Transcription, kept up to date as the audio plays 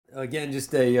Again,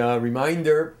 just a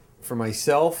reminder for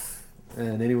myself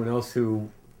and anyone else who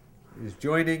is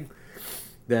joining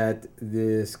that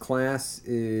this class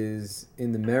is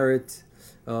in the merit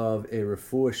of a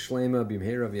refuah shlema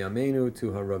b'mheira v'yameinu to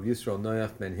Harav Yisrael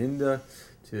Noach ben Hinda,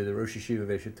 to the Rosh Yeshiva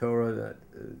Veshet Torah.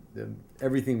 That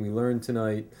everything we learned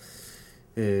tonight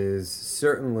is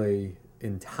certainly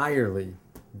entirely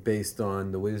based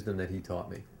on the wisdom that he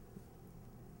taught me.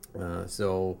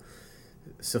 So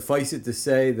suffice it to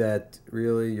say that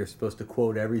really you're supposed to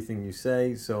quote everything you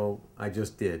say, so I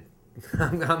just did.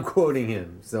 I'm quoting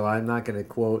him, so I'm not going to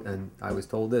quote, and I was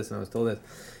told this, and I was told this.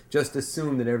 Just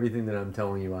assume that everything that I'm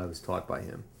telling you I was taught by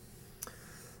him,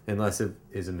 unless it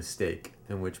is a mistake,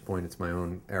 in which point it's my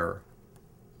own error.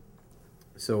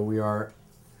 So we're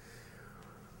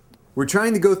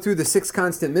trying to go through the 6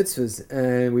 constant mitzvahs,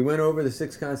 and we went over the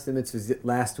 6 constant mitzvahs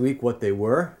last week, what they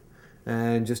were.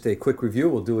 And just a quick review,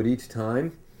 we'll do it each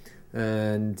time.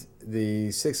 And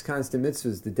the 6 constant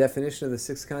mitzvahs, the definition of the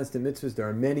 6 constant mitzvahs, there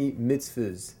are many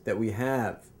mitzvahs that we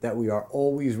have, that we are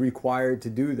always required to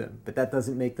do them, but that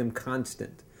doesn't make them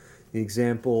constant. The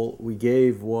example we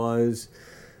gave was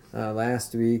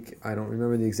last week, I don't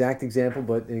remember the exact example,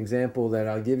 but an example that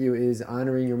I'll give you is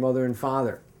honoring your mother and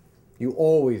father. You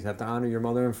always have to honor your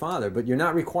mother and father, but you're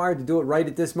not required to do it right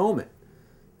at this moment.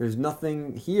 There's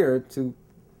nothing here to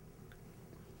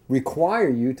require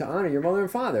you to honor your mother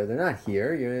and father. They're not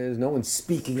here. There's no one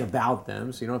speaking about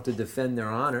them, so you don't have to defend their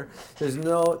honor. There's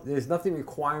nothing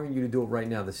requiring you to do it right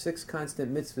now. The 6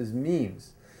 constant mitzvahs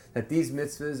means that these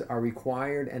mitzvahs are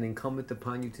required and incumbent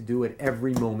upon you to do at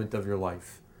every moment of your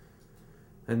life.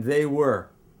 And they were: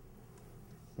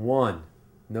 1,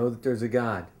 know that there's a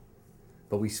God.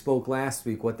 But we spoke last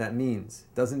week what that means.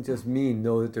 It doesn't just mean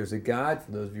know that there's a God.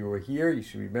 For those of you who are here, you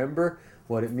should remember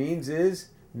what it means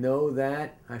is know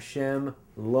that Hashem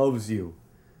loves you.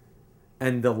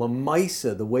 And the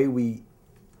lamaisa, the way we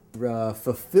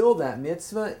fulfill that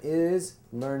mitzvah, is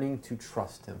learning to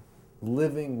trust Him.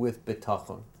 Living with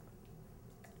bitachon.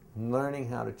 Learning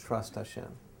how to trust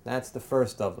Hashem. That's the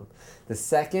first of them. The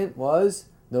second was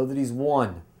know that He's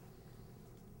one.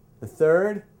 The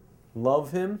third,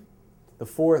 love Him. The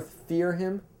fourth, fear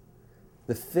Him.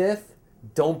 The fifth,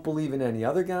 don't believe in any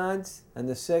other gods. And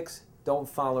the sixth, don't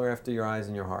follow after your eyes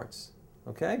and your hearts.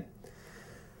 Okay?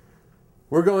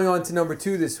 We're going on to number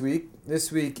 2 this week.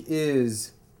 This week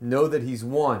is know that He's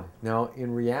one. Now,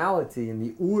 in reality, in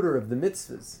the order of the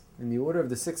mitzvahs, in the order of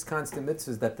the 6 constant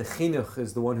mitzvahs, that the Chinuch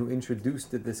is the one who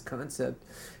introduced this concept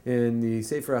in the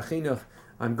Sefer HaChinuch,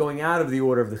 I'm going out of the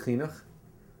order of the Chinuch.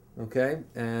 Okay?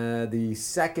 The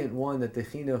second one that the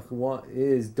Chinuch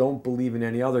is don't believe in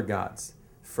any other gods.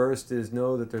 First is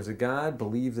know that there's a God,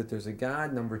 believe that there's a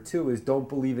God. Number 2 is don't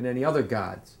believe in any other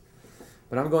gods.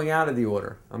 But I'm going out of the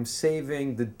order. I'm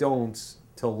saving the don'ts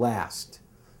till last.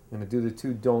 I'm going to do the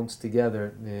 2 don'ts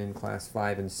together in class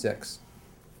 5 and 6.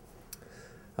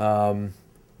 And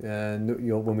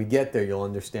when we get there, you'll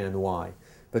understand why.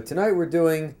 But tonight we're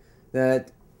doing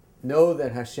that, know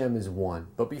that Hashem is one.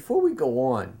 But before we go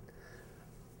on,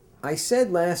 I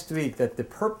said last week that the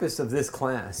purpose of this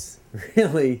class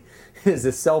really is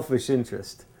a selfish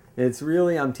interest. It's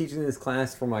really, I'm teaching this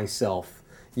class for myself.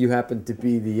 You happen to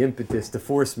be the impetus to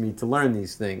force me to learn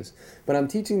these things. But I'm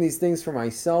teaching these things for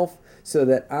myself so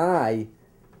that I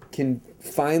can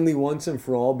finally, once and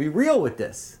for all, be real with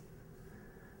this.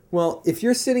 Well, if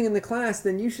you're sitting in the class,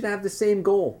 then you should have the same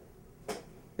goal.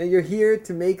 And you're here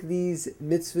to make these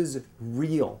mitzvahs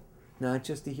real, not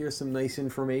just to hear some nice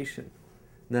information.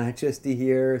 Not just to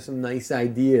hear some nice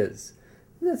ideas.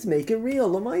 Let's make it real,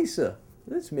 Lamaisa.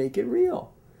 Let's make it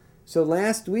real. So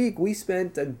last week we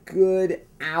spent a good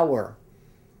hour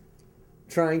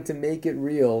trying to make it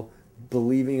real,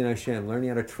 believing in Hashem, learning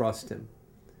how to trust Him.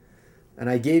 And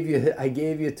I gave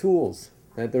you tools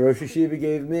that the Rosh Yeshiva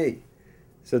gave me.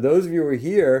 So those of you who are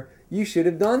here, you should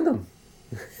have done them.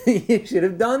 You should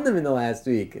have done them in the last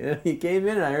week. You came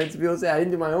in and I heard some people say, I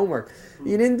didn't do my homework.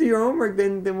 You didn't do your homework,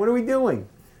 then what are we doing?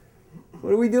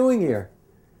 What are we doing here?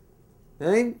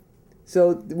 Right?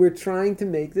 So we're trying to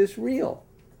make this real.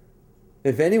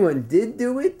 If anyone did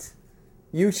do it,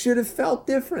 you should have felt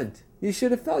different. You should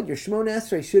have felt your Shemona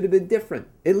Esrei should have been different.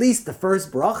 At least the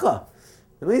first bracha.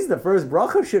 At least the first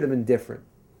bracha should have been different.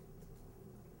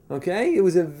 Okay? It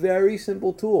was a very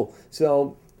simple tool.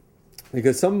 So,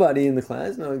 because somebody in the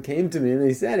class came to me and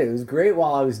they said it was great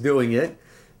while I was doing it.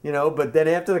 But then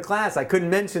after the class, I couldn't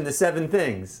mention the 7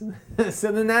 things.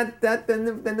 So then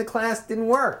then the class didn't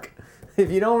work.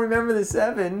 If you don't remember the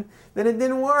 7, then it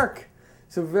didn't work.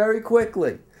 So very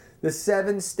quickly, the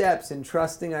 7 steps in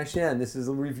trusting Hashem. This is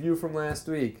a review from last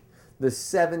week. the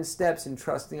 7 steps in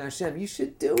trusting Hashem. You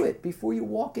should do it before you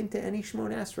walk into any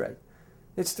Shemona Esrei.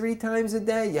 It's 3 times a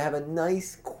day. You have a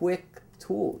nice, quick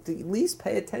tool to at least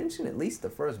pay attention. At least the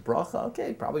first bracha.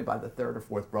 Okay, probably by the 3rd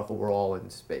or 4th bracha, we're all in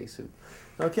space.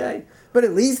 Okay, but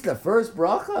at least the first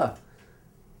bracha.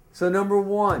 So number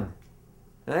 1,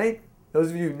 right?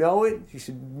 Those of you who know it, you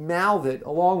should mouth it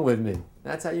along with me.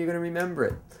 That's how you're going to remember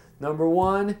it. Number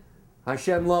 1,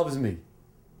 Hashem loves me.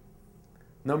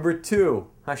 Number 2,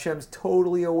 Hashem's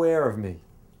totally aware of me.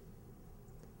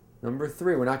 Number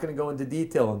 3, we're not going to go into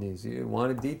detail on these. You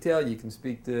want a detail, you can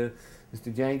speak to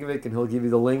Mr. Jankovic and he'll give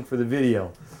you the link for the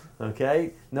video.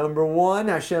 Okay? Number 1,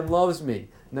 Hashem loves me.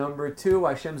 Number 2,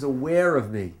 Hashem's aware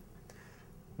of me.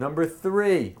 Number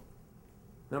 3,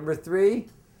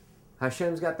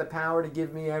 Hashem's got the power to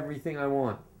give me everything I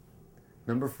want.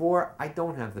 Number 4, I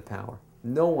don't have the power.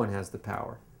 No one has the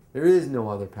power. There is no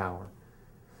other power.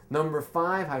 Number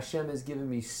 5, Hashem has given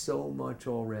me so much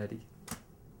already.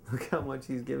 Look how much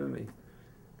He's given me.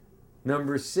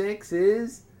 Number 6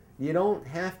 is you don't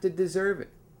have to deserve it,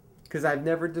 because I've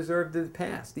never deserved it in the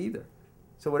past either.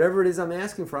 So whatever it is I'm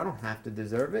asking for, I don't have to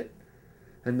deserve it.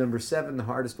 And number 7, the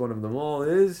hardest one of them all,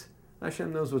 is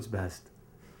Hashem knows what's best.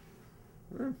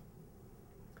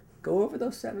 Go over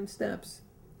those 7 steps.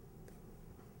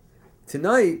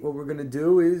 Tonight, what we're going to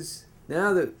do is,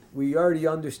 now that we already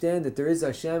understand that there is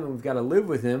Hashem and we've got to live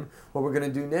with Him, what we're going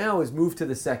to do now is move to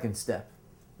the 2nd step.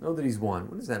 Know that He's one.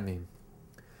 What does that mean?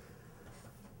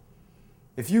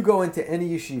 If you go into any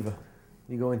yeshiva,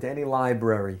 you go into any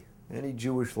library, any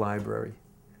Jewish library,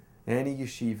 any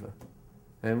yeshiva,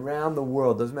 and around the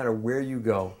world, doesn't matter where you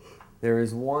go, there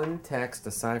is one text,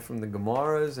 aside from the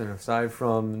Gemaras and aside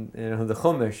from the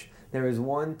Chumash, there is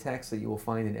one text that you will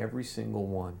find in every single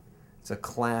one. It's a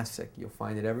classic. You'll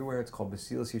find it everywhere. It's called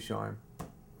Mesilas Yesharim,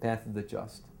 Path of the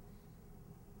Just.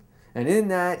 And in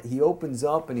that, he opens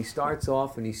up and he starts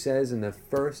off and he says in the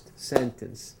first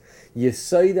sentence,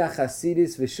 Yesoida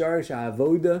Chasidis V'Sharish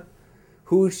Ha'avoda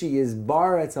Hu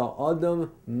Sheyizbaretz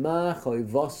Ha'adam Ma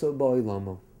Choyvaso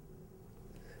Ba'olamo.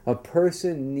 A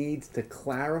person needs to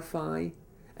clarify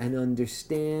and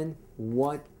understand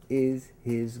what is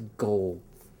his goal.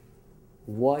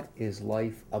 What is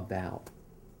life about?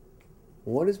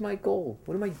 What is my goal?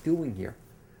 What am I doing here?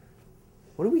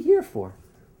 What are we here for?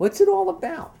 What's it all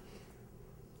about?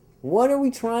 What are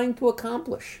we trying to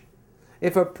accomplish?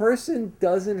 If a person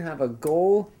doesn't have a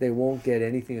goal, they won't get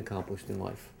anything accomplished in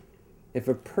life. If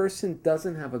a person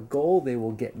doesn't have a goal, they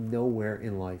will get nowhere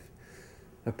in life.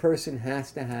 A person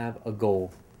has to have a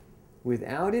goal.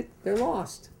 Without it, they're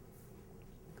lost.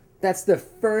 That's the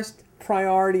first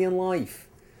priority in life.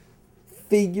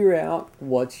 Figure out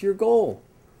what's your goal.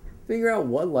 Figure out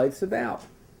what life's about.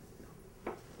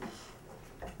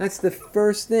 That's the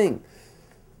first thing.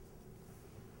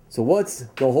 So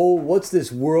what's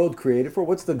this world created for?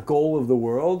 What's the goal of the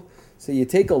world? So you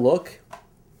take a look.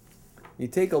 You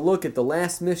take a look at the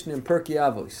last mission in Pirkei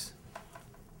Avos.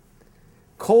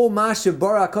 Kol ma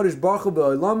shebara HaKadosh Baruch Hu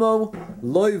be'olamo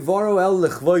lo yivaro el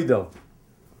lechvoido.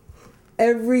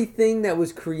 Everything that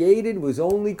was created was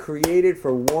only created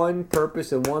for one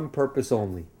purpose and one purpose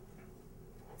only.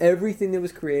 Everything that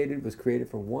was created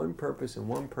for one purpose and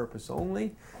one purpose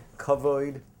only.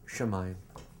 Kavod Shamayim.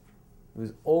 It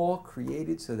was all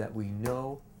created so that we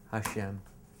know Hashem.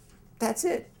 That's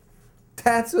it.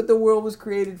 That's what the world was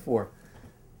created for.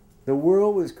 The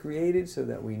world was created so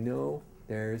that we know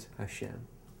there's Hashem.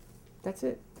 That's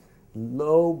it.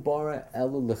 Lo bara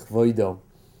elu lechvoido.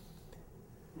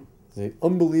 The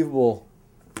unbelievable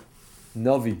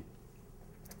Navi,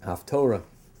 Haftorah.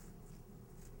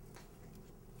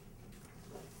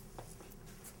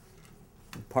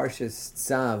 Parshas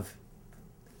Tzav.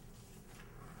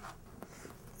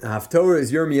 Haftorah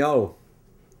is Yirmiyahu.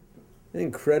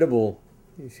 Incredible.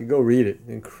 You should go read it.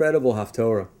 Incredible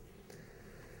Haftorah.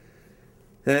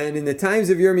 And in the times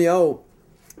of Yirmiyahu,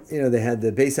 they had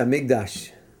the Beis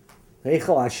HaMikdash.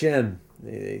 Eichel Hashem.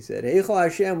 They said, Eichel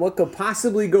Hashem, what could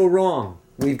possibly go wrong?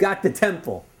 We've got the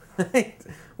temple.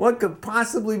 What could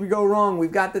possibly go wrong?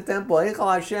 We've got the temple.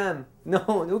 Eichel Hashem. No,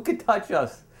 who could touch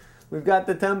us? We've got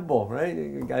the temple, right?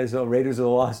 You guys saw Raiders of the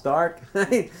Lost Ark,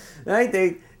 right?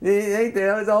 That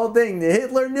was the whole thing.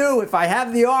 Hitler knew, if I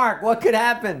have the Ark, what could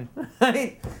happen?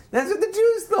 Right? That's what the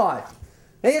Jews thought.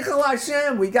 Eichel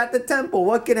Hashem, we got the temple,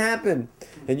 what could happen?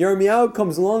 And Yirmiyahu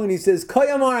comes along and he says,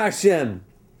 Koyamar Hashem.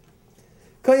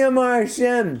 Koyamar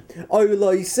Hashem.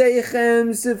 Oyloi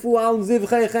seichem sifu al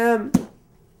zivchechem.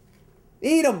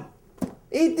 Eat them.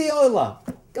 Eat the oila.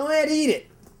 Go ahead, eat it.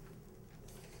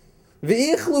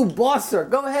 V'ichlu basar.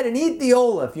 Go ahead and eat the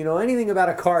oila. If you know anything about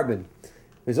a carbon,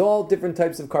 there's all different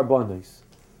types of carbonos.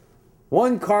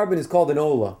 One carbon is called an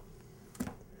ola.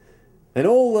 An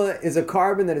ola is a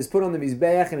carbon that is put on the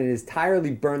mizbeach and it is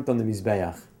entirely burnt on the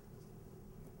mizbeach.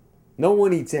 No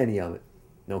one eats any of it.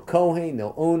 No kohen,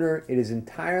 no owner. It is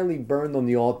entirely burned on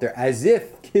the altar as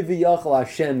if kiviyachal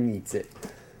Hashem eats it.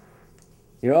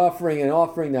 You're offering an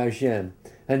offering to Hashem.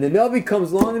 And the Navi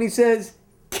comes along and he says,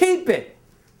 keep it.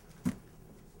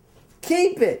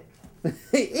 Keep it.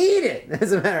 Eat it.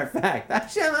 As a matter of fact,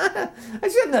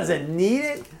 Hashem doesn't need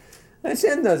it.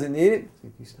 Hashem doesn't need it.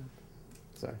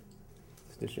 Sorry,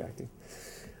 it's distracting.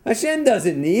 Hashem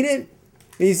doesn't need it.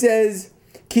 He says,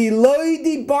 Ki loy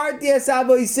dibarti es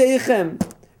avoiseichem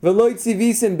v'loy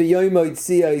tzivisem b'yoyim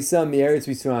oitzia isam mi'eretz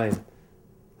Mitzrayim.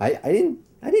 I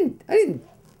didn't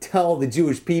tell the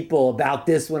Jewish people about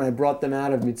this when I brought them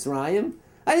out of Mitzrayim.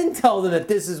 I didn't tell them that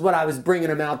this is what I was bringing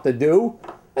them out to do.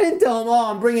 I didn't tell them,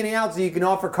 I'm bringing it out so you can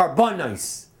offer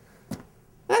karbanos.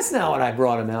 That's not what I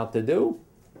brought them out to do.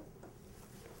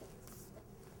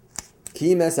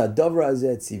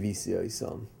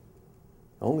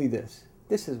 Only this.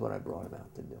 This is what I brought him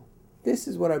out to do. This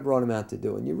is what I brought him out to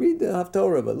do. And you read the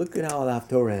Haftorah, but look at how the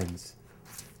Haftorah ends.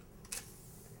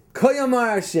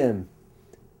 Koyamar Hashem.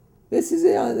 This is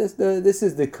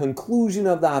the conclusion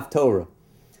of the Haftorah.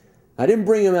 I didn't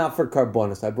bring him out for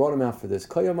karbonos. I brought him out for this.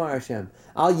 Koyamar Hashem.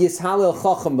 Al yishalel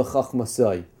chacham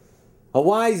b'chachmasai. A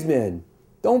wise man.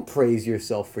 Don't praise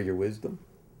yourself for your wisdom.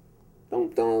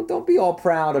 Don't be all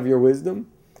proud of your wisdom.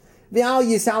 V'al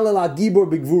yishalel agibor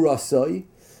b'gvurasai.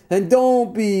 And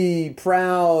don't be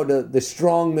proud of the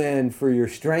strong man for your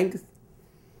strength.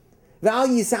 V'al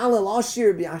yishalel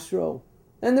ashir b'ashro.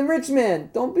 And the rich man,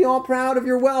 don't be all proud of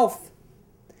your wealth.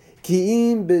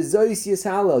 Ki'im bezois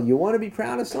yishalel. You want to be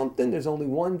proud of something? There's only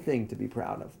one thing to be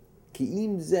proud of.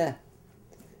 Ki'im zeh.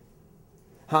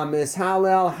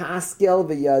 Hamishalel haskel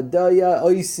v'yadaya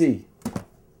oisi.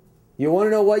 You want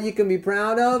to know what you can be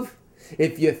proud of?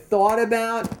 If you thought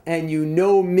about and you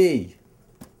know me.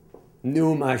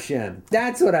 Num Hashem.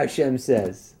 That's what Hashem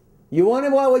says. You want to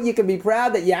know what you can be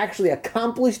proud that you actually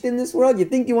accomplished in this world? You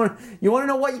think you want to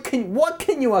know what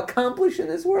can you accomplish in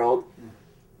this world?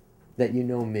 That you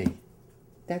know me.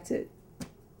 That's it.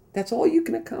 That's all you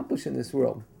can accomplish in this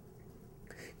world.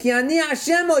 Ki ani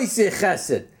Hashem oiseh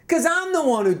chesed. Because I'm the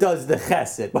one who does the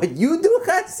chesed. But you do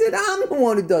chesed? I'm the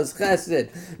one who does chesed.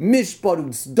 Mishpat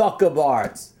tzedakah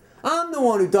b'aretz. I'm the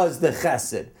one who does the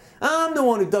chesed. I'm the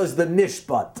one who does the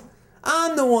mishpat.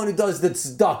 I'm the one who does the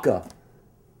tzedakah.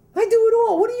 I do it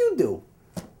all. What do you do?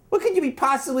 What could you be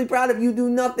possibly proud of? You do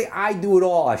nothing. I do it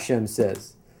all, Hashem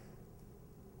says.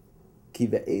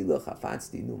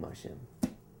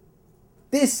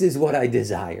 This is what I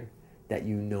desire, that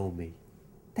you know me.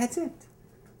 That's it.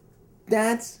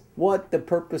 That's what the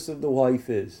purpose of the wife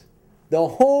is. The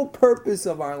whole purpose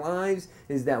of our lives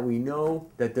is that we know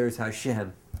that there's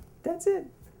Hashem. That's it.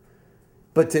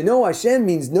 But to know Hashem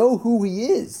means know who He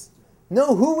is.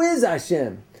 Know who is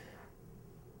Hashem.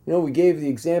 You know, we gave the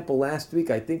example last week.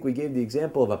 I think we gave the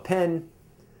example of a pen.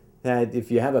 That if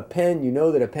you have a pen, you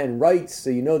know that a pen writes, so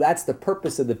you know that's the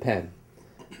purpose of the pen.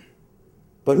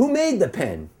 But who made the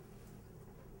pen?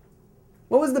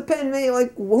 What was the pen made?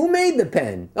 Like, who made the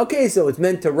pen? Okay, so it's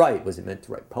meant to write. Was it meant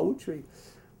to write poetry?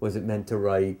 Was it meant to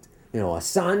write, a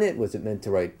sonnet? Was it meant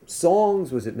to write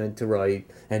songs? Was it meant to write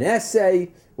an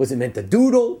essay? Was it meant to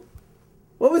doodle?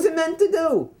 What was it meant to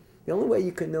do? The only way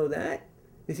you can know that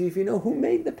is if you know who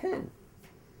made the pen.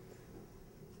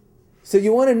 So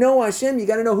you want to know Hashem, you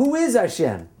got to know who is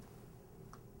Hashem.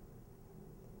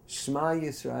 Shema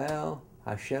Yisrael,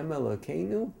 Hashem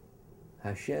Elokeinu,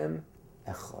 Hashem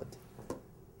Echad.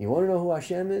 You want to know who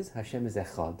Hashem is? Hashem is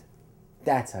Echad.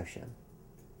 That's Hashem.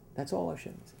 That's all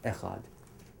Hashem is. Echad.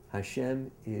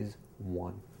 Hashem is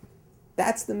one.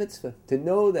 That's the mitzvah. To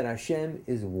know that Hashem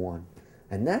is one.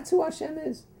 And that's who Hashem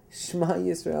is. Shema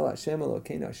Yisrael, Hashem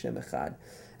Elokeinu, Hashem Echad.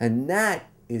 And that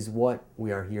is what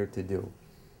we are here to do.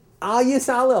 Al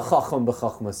yishalel chacham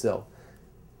b'chachmaso.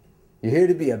 You're here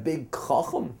to be a big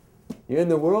chacham. You're in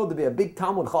the world to be a big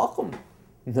Talmud chacham.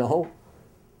 No.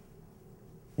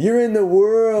 You're in the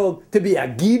world to be a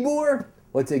gibor.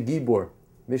 What's a gibor?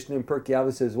 Mishnah in Pirkei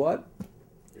Avos says what?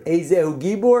 Ezehu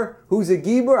gibor. Who's a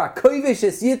gibor? A kovish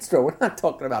es yitzra. We're not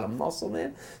talking about a muscle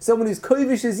man. Someone who's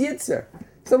kovish es yitzra.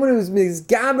 Someone who's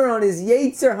gaber on his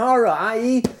yetzer hara,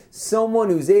 i.e., someone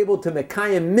who's able to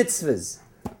mekayim mitzvahs.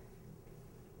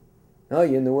 No,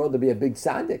 you're in the world to be a big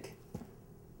tzaddik.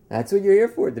 That's what you're here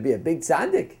for, to be a big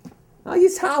tzaddik. Al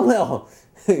yishalel.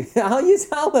 Al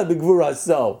yishalel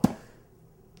b'gvuraso.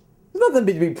 There's nothing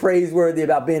to be praiseworthy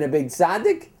about being a big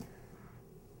tzaddik.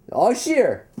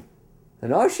 Ashir.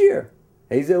 An ashir.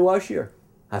 Ezehu ashir.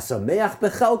 Hasameach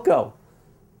bechelko.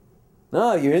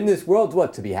 No, you're in this world,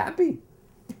 what, to be happy?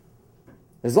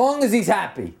 As long as he's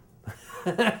happy.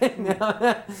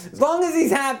 As long as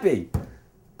he's happy.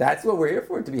 That's what we're here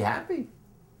for, to be happy.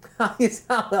 That's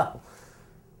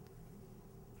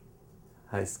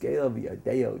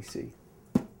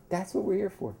what we're here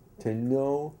for. To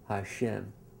know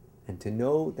Hashem. And to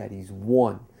know that He's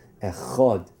one.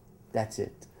 Echad. That's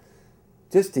it.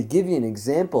 Just to give you an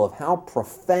example of how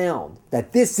profound,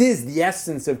 that this is the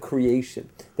essence of creation.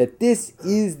 That this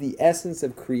is the essence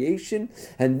of creation.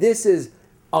 And this is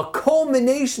a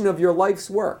culmination of your life's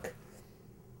work.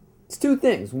 It's two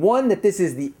things. One, that this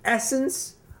is the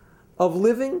essence of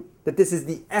living. That this is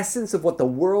the essence of what the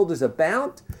world is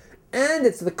about. And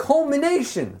it's the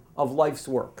culmination of life's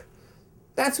work.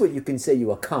 That's what you can say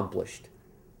you accomplished.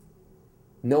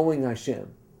 Knowing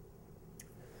Hashem.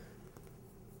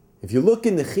 If you look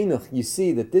in the Chinuch, you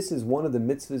see that this is one of the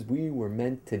mitzvahs we were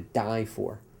meant to die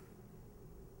for.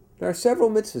 There are several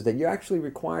mitzvahs that you're actually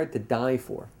required to die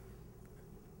for.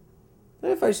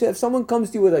 If someone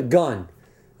comes to you with a gun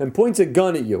and points a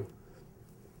gun at you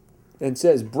and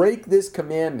says, break this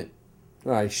commandment,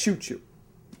 or I shoot you.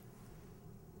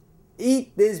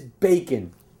 Eat this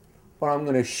bacon, or I'm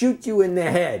going to shoot you in the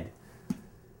head.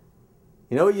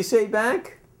 You know what you say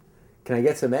back? Can I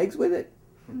get some eggs with it?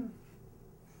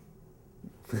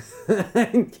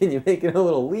 Can you make it a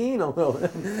little lean?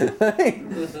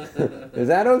 Is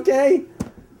that okay?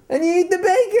 And you eat the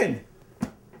bacon.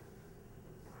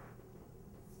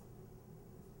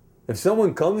 If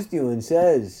someone comes to you and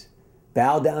says,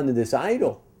 bow down to this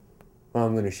idol, or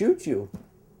I'm going to shoot you,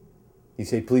 you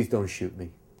say, please don't shoot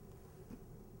me.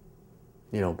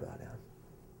 You don't bow down.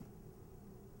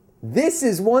 This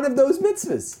is one of those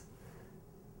mitzvahs.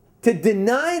 To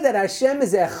deny that Hashem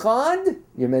is Echad,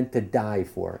 you're meant to die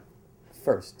for it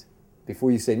first.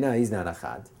 Before you say, no, He's not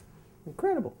Echad.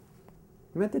 Incredible.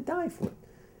 You're meant to die for it.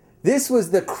 This was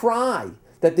the cry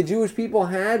that the Jewish people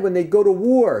had when they'd go to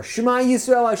war. Shema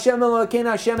Yisrael, Hashem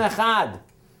Elokeinu, Hashem Echad.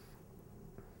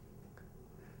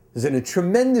 There's a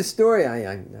tremendous story.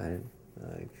 I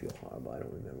feel horrible. I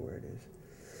don't remember where it is.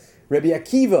 Rabbi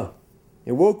Akiva.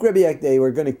 They woke Rabbi Akiva. They were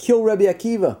going to kill Rabbi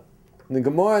Akiva. In the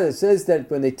Gemara, it says that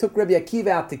when they took Rabbi Akiva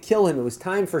out to kill him, it was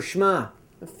time for Shema.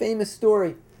 A famous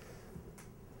story.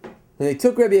 And they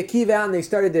took Rabbi Akiva out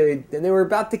and they were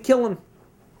about to kill him.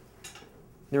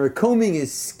 They were combing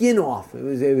his skin off.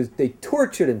 They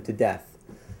tortured him to death.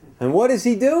 And what does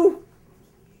he do?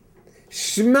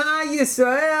 Shema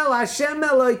Yisrael, Hashem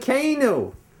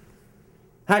Elokeinu,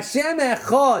 Hashem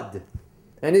Echad.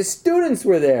 And his students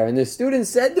were there, and the students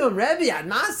said to him, Rebbe,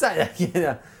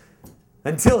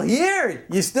 until here,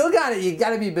 you still got it. You got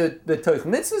to be b'toich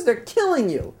mitzvahs. They're killing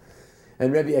you.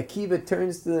 And Rabbi Akiva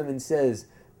turns to them and says,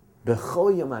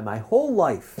 B'chol yomai, my whole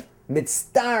life,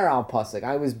 mitztar al pasuk.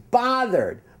 I was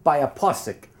bothered by a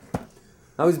pasuk.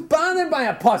 I was bothered by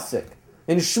a pasuk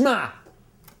in Shema.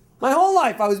 My whole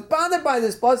life, I was bothered by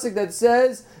this pasuk that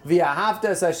says, V'ahavta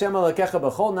es Hashem Elokecha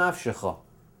b'chol nafshecha.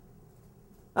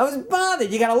 I was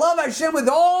bothered. You got to love Hashem with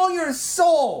all your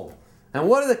soul. And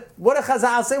what do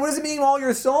Chazal say? What does it mean, all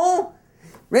your soul?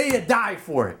 Ready to die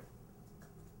for it.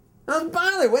 I was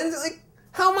bothered.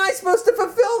 How am I supposed to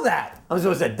fulfill that? I'm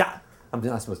supposed to die. I'm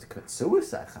not supposed to commit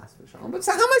suicide, but so how am I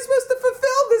supposed to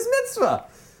fulfill this mitzvah?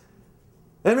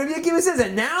 And Rabbi Akiva says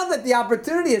that now that the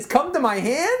opportunity has come to my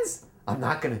hands, I'm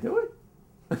not going to do it.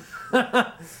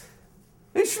 Shema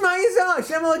Yisrael,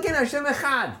 Hashem Elokeinu, Hashem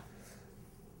Echad.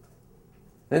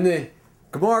 And the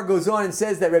Gemara goes on and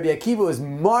says that Rabbi Akiva was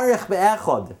marich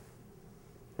be'echad,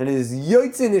 and his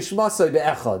yotzei nishmasoi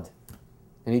be'echad,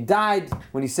 and he died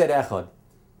when he said echad.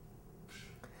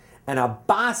 And a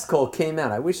baskol came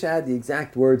out. I wish I had the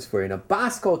exact words for you. And a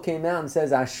baskol came out and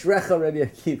says, Ashrecha Rabbi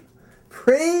Akiva.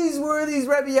 Praiseworthy is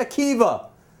Rabbi Akiva.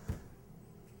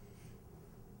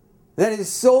 That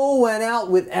his soul went out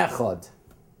with echad.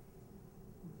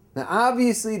 Now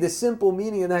obviously the simple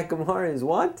meaning of that Gemara is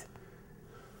what?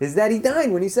 Is that he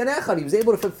died when he said echad. He was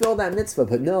able to fulfill that mitzvah.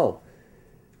 But no.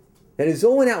 That his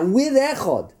soul went out with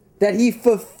echad. That he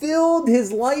fulfilled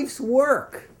his life's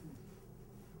work.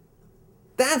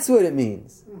 That's what it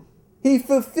means. He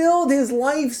fulfilled his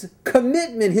life's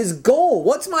commitment, his goal.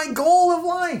 What's my goal of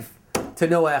life? To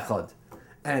know echad.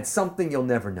 And it's something you'll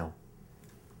never know.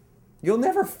 You'll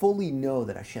never fully know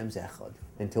that Hashem's echad.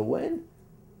 Until when?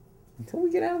 Until we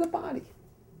get out of the body.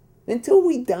 Until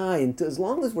we die, as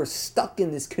long as we're stuck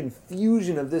in this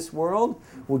confusion of this world,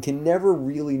 we can never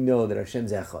really know that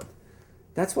Hashem's echad.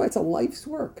 That's why it's a life's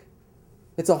work.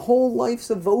 It's a whole life's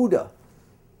avoda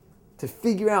to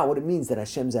figure out what it means that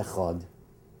Hashem's echad.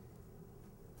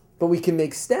 But we can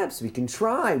make steps, we can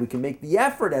try, we can make the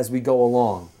effort as we go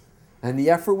along. And the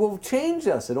effort will change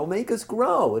us. It'll make us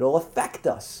grow. It'll affect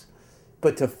us.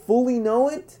 But to fully know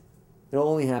it, it'll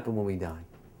only happen when we die.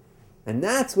 And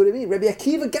that's what it means. Rabbi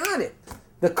Akiva got it.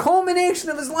 The culmination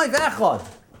of his life, Echad.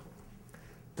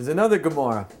 There's another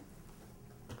Gemara.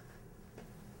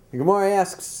 The Gemara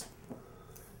asks,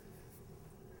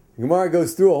 the Gemara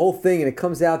goes through a whole thing and it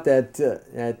comes out that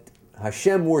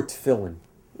Hashem wore tefillin.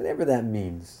 Whatever that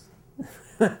means.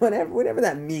 whatever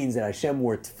that means that Hashem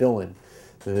wore tefillin.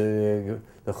 The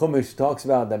Chumash talks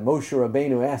about that Moshe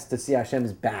Rabbeinu asked to see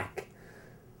Hashem's back.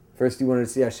 First he wanted to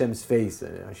see Hashem's face,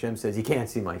 and Hashem says, you can't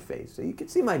see my face. So you can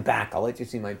see my back, I'll let you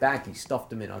see my back. He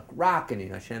stuffed him in a rock, and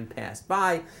Hashem passed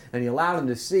by, and he allowed him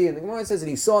to see. And the Gemara says that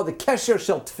he saw the Kesher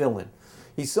Shel Tefillin.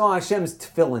 He saw Hashem's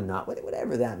tefillin knot,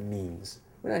 whatever that means.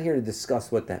 We're not here to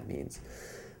discuss what that means.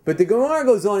 But the Gemara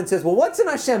goes on and says, well, what's in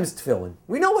Hashem's tefillin?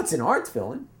 We know what's in our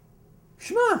tefillin.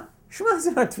 Shema. Shema's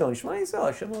in our tefillin. Shema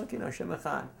Yisrael, Hashem Elokeinu, Hashem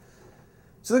Echad.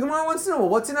 So the Gemara wants to know, well,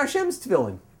 what's in Hashem's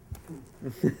tefillin?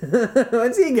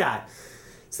 What's he got?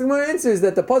 So the Gemara answers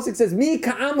that the pasuk says, Mi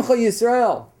ka'amcha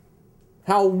Yisrael.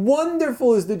 How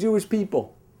wonderful is the Jewish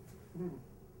people. And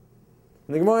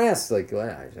the Gemara asks,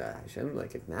 Hashem,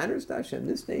 it matters to Hashem,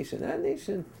 this nation, that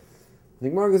nation. The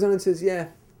Gemara goes on and says, yeah.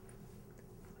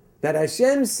 That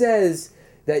Hashem says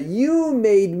that you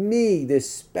made me this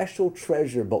special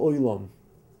treasure, ba'olam.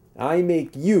 I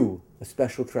make you a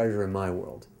special treasure in my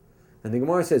world. And the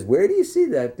Gemara says, where do you see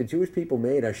that the Jewish people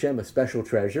made Hashem a special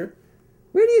treasure?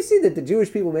 Where do you see that the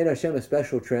Jewish people made Hashem a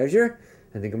special treasure?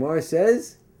 And the Gemara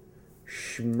says,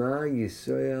 Shema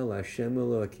Yisrael Hashem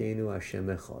Elokeinu Hashem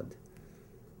Echad.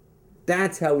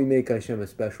 That's how we make Hashem a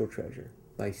special treasure.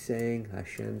 By saying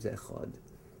Hashem's Echad.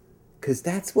 Because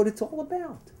that's what it's all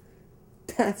about.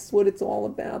 That's what it's all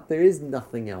about. There is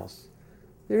nothing else.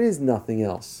 There is nothing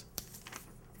else.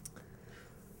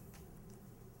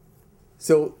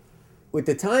 So, with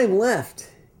the time left,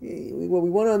 what we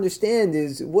want to understand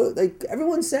is,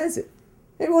 everyone says it.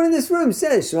 Everyone in this room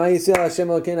says, Shema Yisrael Hashem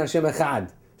Elokeinu Hashem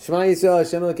Echad. Shema Yisrael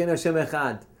Hashem Elokeinu Hashem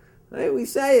Echad. Right? We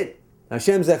say it.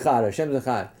 Hashem's Echad, Hashem's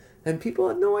Echad. And people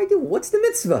have no idea. What's the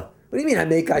mitzvah? What do you mean I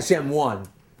make Hashem one?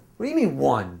 What do you mean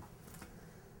one?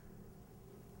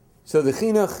 So the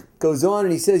Chinuch goes on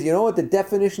and he says, you know what the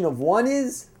definition of one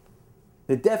is?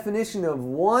 The definition of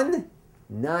one,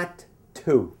 not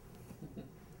two.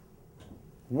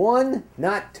 One,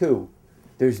 not two.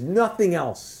 There's nothing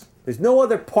else. There's no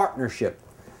other partnership.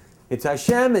 It's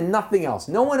Hashem and nothing else.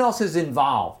 No one else is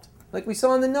involved. Like we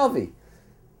saw in the Navi.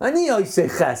 Ani Yosei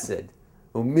Chesed.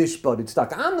 Mishpat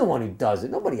Tzedakah. I'm the one who does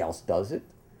it. Nobody else does it.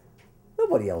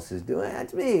 Nobody else is doing it.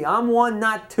 That's me. I'm one,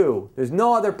 not two. There's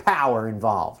no other power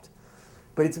involved.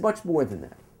 But it's much more than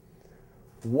that.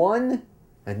 One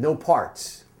and no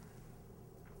parts.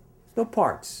 There's no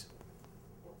parts.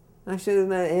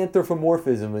 Actually,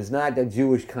 anthropomorphism is not a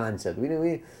Jewish concept.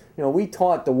 We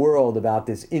taught the world about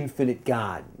this infinite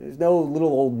God. There's no little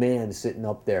old man sitting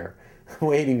up there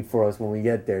waiting for us when we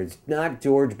get there. It's not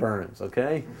George Burns,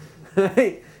 okay?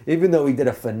 Even though he did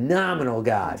a phenomenal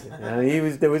God.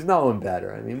 There was no one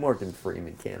better. Morgan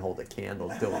Freeman can't hold a candle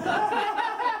to him.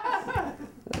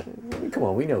 Come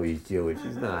on, we know he's Jewish.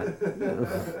 He's not. Come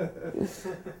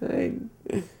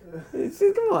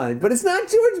on. But it's not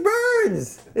George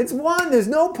Burns. It's one. There's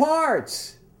no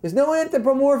parts. There's no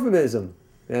anthropomorphism.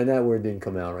 And that word didn't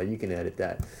come out right. You can edit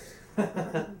that.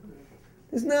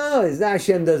 It's not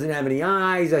Hashem doesn't have any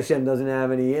eyes. Hashem doesn't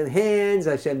have any hands.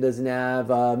 Hashem doesn't have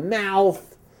a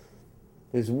mouth.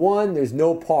 There's one. There's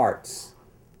no parts.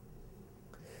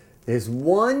 There's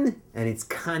one, and it's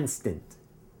constant.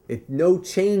 No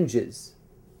changes.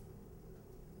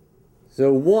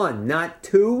 So one, not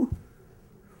two.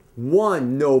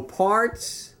 One, no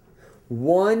parts.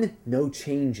 One, no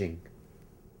changing.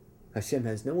 Hashem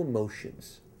has no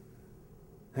emotions.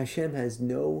 Hashem has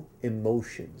no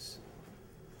emotions.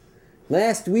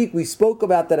 Last week we spoke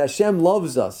about that Hashem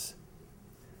loves us.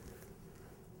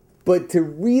 But to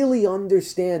really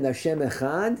understand Hashem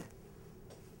Echad,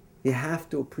 you have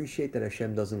to appreciate that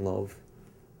Hashem doesn't love.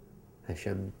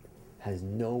 Hashem has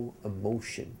no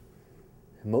emotion.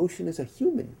 Emotion is a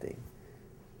human thing.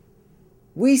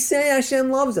 We say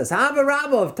Hashem loves us. Hava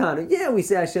Rabba of Tanu. Yeah, we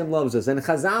say Hashem loves us. And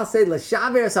Chazal say,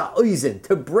 L'shaver ha'oizen,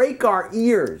 to break our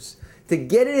ears, to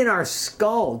get it in our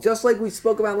skull, just like we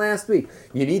spoke about last week.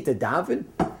 You need to daven?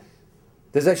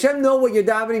 Does Hashem know what you're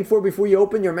davening for before you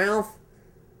open your mouth?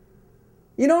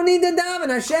 You don't need to daven.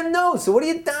 Hashem knows. So what are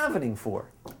you davening for?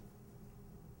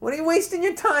 What are you wasting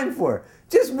your time for?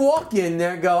 Just walk in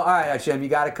there and go, all right, Hashem, you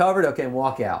got it covered? Okay, and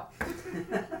walk out.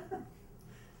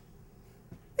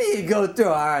 You go through,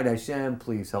 all right, Hashem,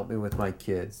 please help me with my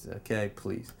kids. Okay,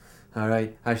 please. All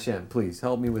right, Hashem, please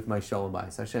help me with my shalom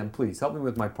bayis. Hashem, please help me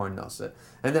with my parnasa.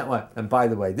 And that what? And by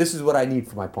the way, this is what I need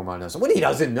for my parnasa. What, he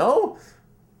doesn't know?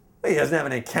 He doesn't have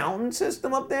an accountant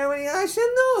system up there. Hashem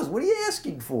knows. What are you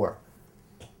asking for?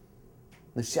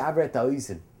 L'shaver et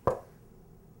ha'ozen.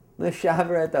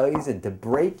 L'shaver et ha'ozen. To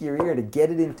break your ear, to get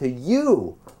it into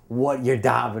you what you're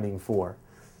davening for.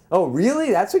 Oh, really?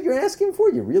 That's what you're asking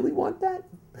for? You really want that?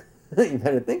 You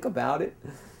better think about it.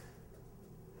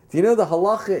 Do you know the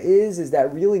halacha is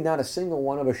that really not a single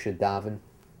one of us should daven?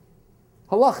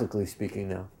 Halachically speaking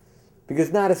now.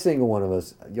 Because not a single one of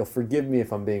us, you'll forgive me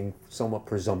if I'm being somewhat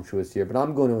presumptuous here, but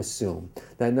I'm going to assume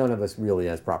that none of us really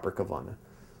has proper kavanah.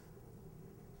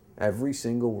 Every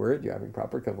single word you're having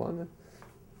proper kavanah.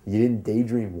 You didn't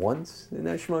daydream once in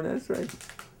that Shemona Esrei.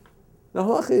 The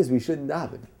halacha is we shouldn't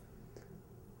daven.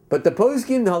 But the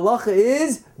poskim, the halacha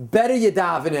is better you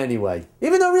daven anyway.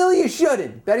 Even though really you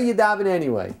shouldn't. Better you daven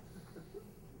anyway.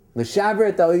 L'shaver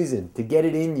et ha'ozen, to get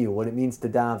it in you, what it means to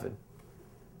daven.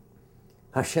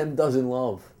 Hashem doesn't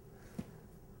love.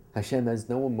 Hashem has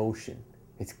no emotion.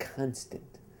 It's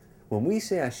constant. When we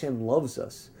say Hashem loves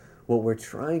us, what we're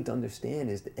trying to understand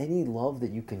is that any love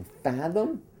that you can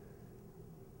fathom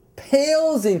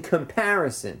pales in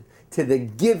comparison to the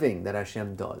giving that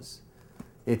Hashem does.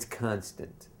 It's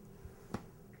constant.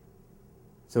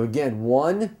 So again,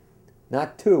 one,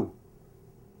 not two.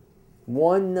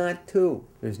 One, not two.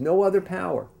 There's no other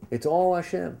power. It's all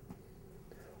Hashem.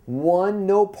 One,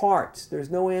 no parts. There's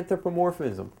no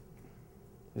anthropomorphism.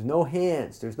 There's no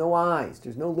hands. There's no eyes.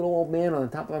 There's no little old man on the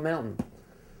top of a mountain.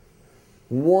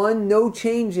 One, no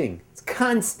changing. It's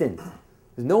constant.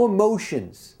 There's no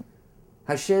emotions.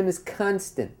 Hashem is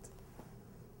constant.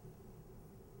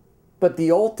 But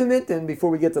the ultimate, and before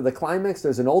we get to the climax,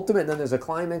 there's an ultimate and then there's a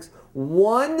climax.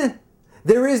 One,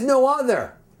 there is no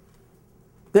other.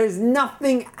 There's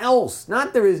nothing else.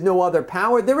 Not there is no other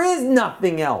power. There is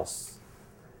nothing else.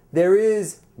 There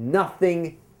is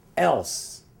nothing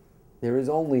else. There is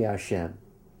only Hashem.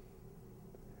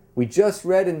 We just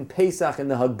read in Pesach in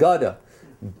the Haggadah,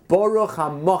 Baruch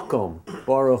HaMakom,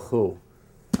 Baruch Hu.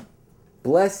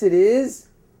 Blessed is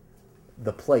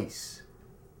the place.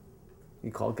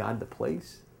 You call God the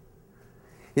place?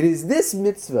 It is this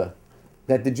mitzvah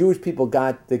that the Jewish people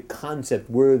got the concept,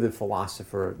 we're the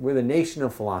philosopher, we're the nation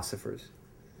of philosophers.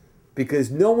 Because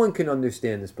no one can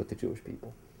understand this but the Jewish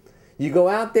people. You go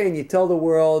out there and you tell the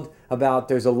world about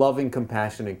there's a loving,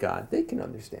 compassionate God. They can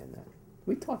understand that.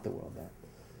 We taught the world that.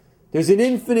 There's an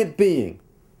infinite being.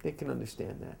 They can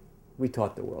understand that. We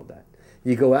taught the world that.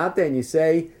 You go out there and you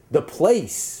say, the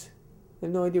place. They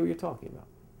have no idea what you're talking about.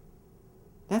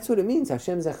 That's what it means,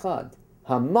 Hashem Zechad.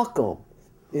 HaMakom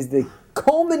is the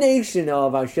culmination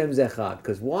of Hashem Zechad.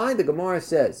 Because why? The Gemara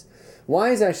says,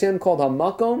 why is Hashem called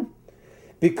HaMakom?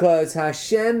 Because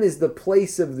Hashem is the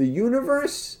place of the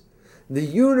universe. The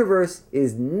universe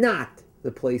is not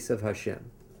the place of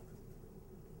Hashem.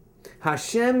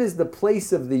 Hashem is the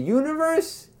place of the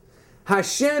universe.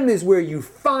 Hashem is where you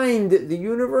find the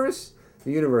universe.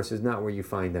 The universe is not where you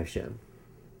find Hashem.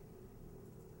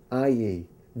 I.e.,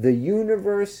 the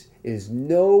universe is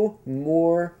no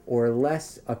more or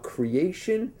less a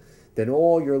creation than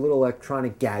all your little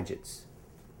electronic gadgets.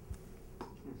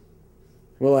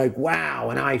 We're like, wow,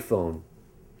 an iPhone.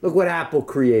 Look what Apple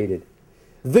created.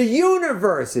 The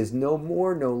universe is no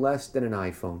more, no less than an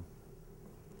iPhone.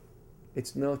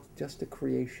 It's not just a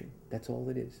creation. That's all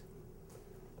it is.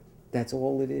 That's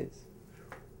all it is.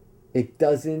 It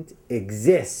doesn't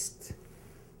exist.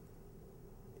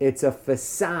 It's a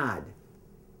facade.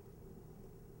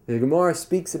 The Gemara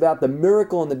speaks about the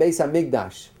miracle in the Beis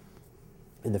HaMikdash.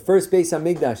 In the first Beis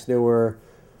HaMikdash, there were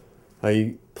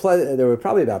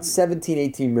probably about 17,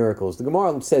 18 miracles. The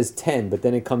Gemara says 10, but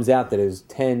then it comes out that it was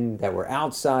 10 that were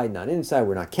outside, not inside.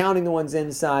 We're not counting the ones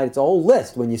inside. It's a whole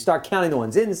list. When you start counting the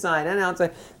ones inside and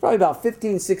outside, probably about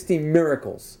 15, 16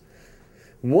 miracles.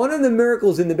 One of the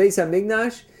miracles in the Beis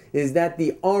HaMikdash is that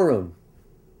the Aron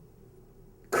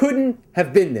couldn't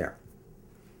have been there.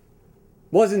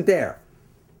 Wasn't there.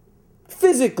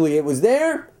 Physically, it was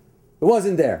there. It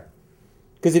wasn't there.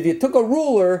 Because if you took a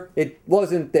ruler, it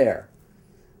wasn't there.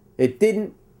 It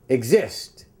didn't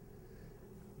exist.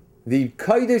 The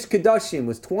Kodesh Kodashim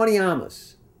was 20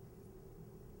 amos.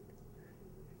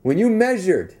 When you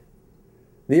measured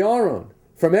the Aron,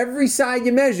 from every side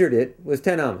you measured it, was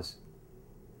 10 amos.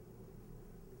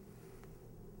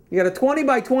 You got a 20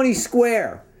 by 20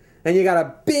 square, and you got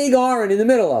a big Aron in the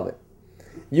middle of it.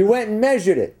 You went and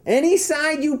measured it. Any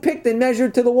side you picked and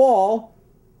measured to the wall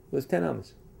was 10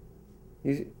 amos.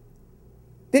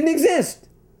 Didn't exist.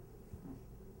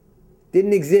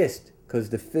 Didn't exist because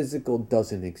the physical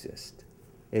doesn't exist.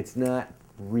 It's not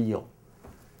real.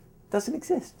 It doesn't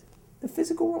exist. The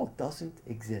physical world doesn't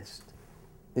exist.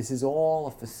 This is all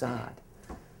a facade.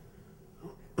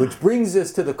 Which brings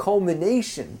us to the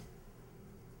culmination,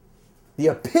 the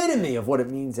epitome of what it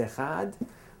means echad,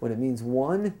 what it means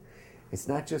one. It's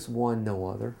not just one, no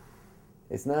other.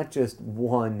 It's not just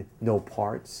one, no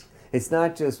parts. It's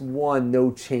not just one,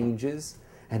 no changes.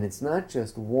 And it's not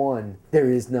just one, there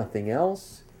is nothing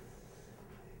else.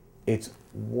 It's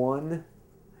one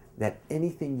that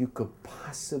anything you could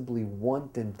possibly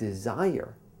want and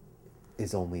desire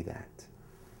is only that.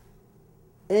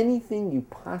 Anything you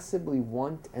possibly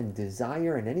want and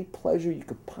desire and any pleasure you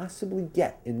could possibly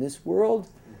get in this world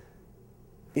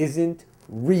isn't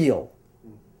real.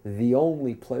 The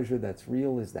only pleasure that's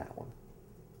real is that one.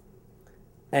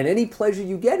 And any pleasure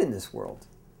you get in this world,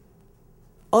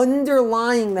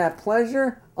 underlying that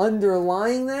pleasure,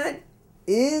 underlying that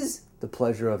is the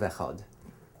pleasure of echad,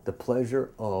 the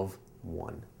pleasure of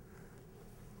one.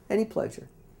 Any pleasure.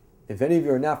 If any of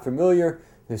you are not familiar,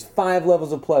 there's 5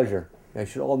 levels of pleasure. I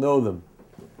should all know them.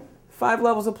 5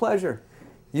 levels of pleasure.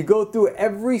 You go through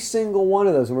every single one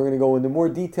of those, and we're going to go into more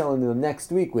detail into the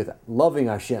next week with loving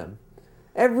Hashem.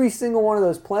 Every single one of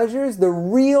those pleasures, the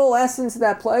real essence of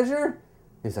that pleasure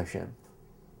is Hashem.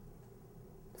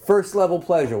 First level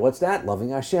pleasure, what's that? Loving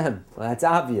Hashem. Well, that's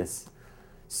obvious.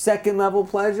 Second level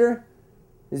pleasure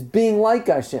is being like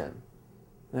Hashem.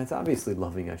 That's obviously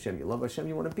loving Hashem. You love Hashem,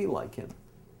 you want to be like Him.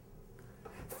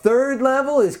 Third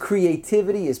level is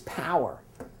creativity, is power.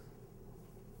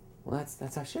 Well,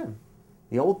 that's Hashem.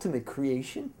 The ultimate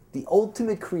creation, the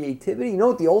ultimate creativity. You know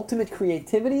what the ultimate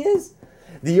creativity is?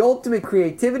 The ultimate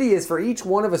creativity is for each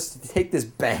one of us to take this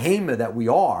behemoth that we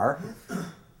are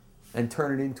and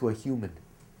turn it into a human.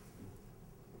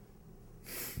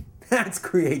 That's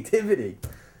creativity.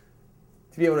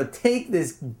 To be able to take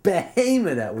this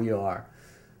behemoth that we are,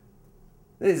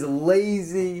 this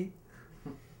lazy,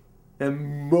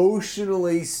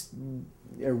 emotionally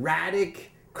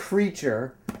erratic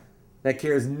creature that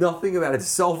cares nothing about its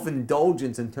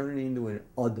self-indulgence, and turn it into an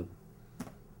adam.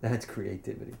 That's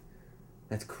creativity.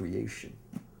 That's creation.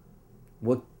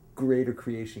 What greater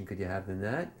creation could you have than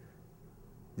that?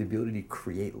 The ability to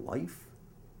create life.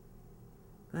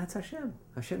 That's Hashem.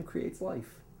 Hashem creates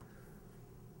life.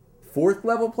 Fourth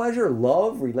level pleasure,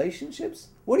 love, relationships.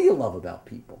 What do you love about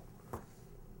people?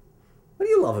 What do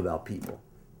you love about people?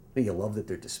 Do you love that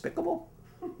they're despicable?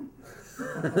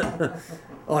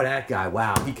 Oh, that guy,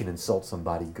 wow, he can insult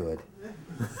somebody good.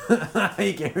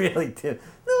 He can really do.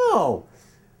 No.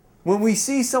 When we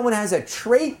see someone has a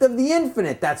trait of the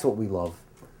infinite, that's what we love.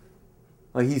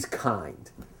 Oh, he's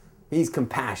kind. He's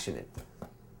compassionate.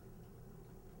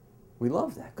 We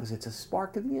love that because it's a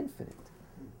spark of the infinite.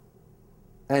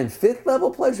 And fifth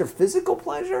level pleasure, physical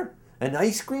pleasure, an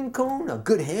ice cream cone, a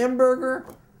good hamburger.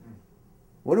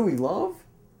 What do we love?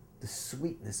 The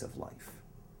sweetness of life.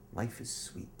 Life is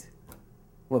sweet.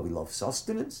 What, we love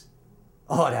sustenance?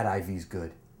 Oh, that IV's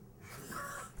good.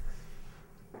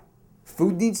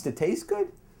 Food needs to taste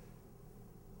good?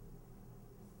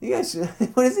 You guys,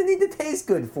 what does it need to taste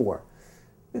good for?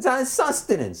 It's on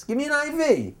sustenance. Give me an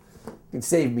IV. You can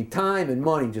save me time and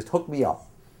money. Just hook me up.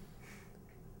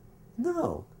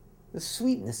 No. The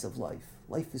sweetness of life.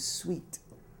 Life is sweet.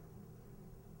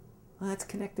 Well, that's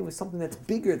connected with something that's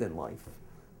bigger than life.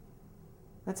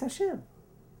 That's Hashem.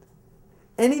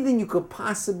 Anything you could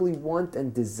possibly want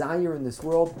and desire in this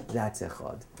world, that's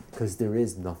echad. Because there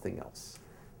is nothing else.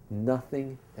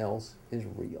 Nothing else is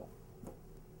real.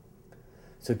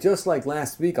 So just like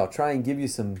last week, I'll try and give you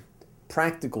some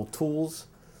practical tools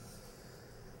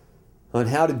on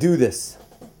how to do this.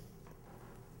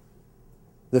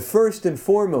 The first and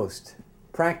foremost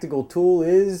practical tool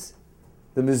is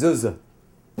the mezuzah.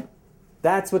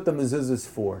 That's what the mezuzah is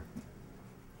for.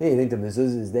 Hey, you think the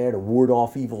mezuzah is there to ward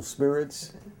off evil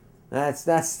spirits? That's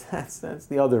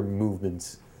the other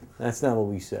movements. That's not what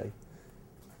we say.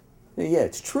 Yeah,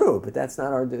 it's true, but that's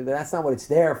not what it's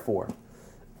there for.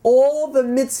 All the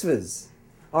mitzvahs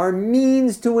are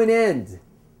means to an end.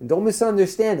 And don't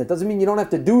misunderstand. That doesn't mean you don't have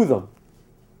to do them.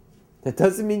 That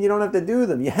doesn't mean you don't have to do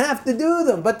them. You have to do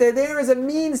them, but they're there as a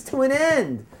means to an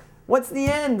end. What's the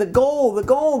end? The goal, the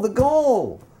goal, the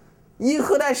goal.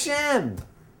 Yichud Hashem.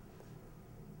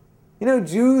 You know,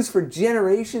 Jews for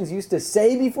generations used to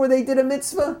say before they did a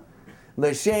mitzvah,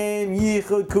 L'Shem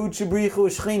Yichud Kudsha Brichu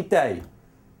Shchintei.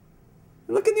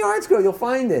 Look in the art scroll, you'll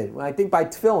find it. I think by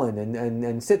Tefillin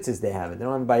and Tzitzis they have it. They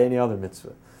don't have it by any other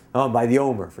mitzvah. Oh, by the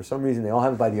Omer. For some reason, they all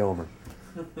have it by the Omer.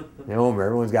 The Omer.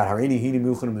 Everyone's got Harini, Hini,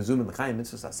 Milchun, Mezum, and the Chaim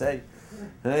mitzvahs I say.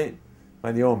 Right?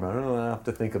 By the Omer. I don't know. I have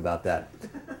to think about that.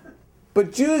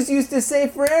 But Jews used to say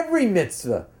for every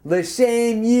mitzvah,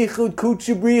 L'shem yichud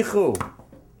kutshabrichu.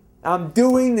 I'm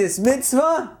doing this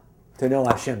mitzvah to know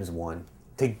Hashem's one.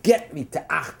 To get me to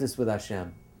achdus with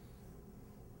Hashem.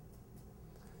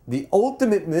 The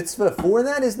ultimate mitzvah for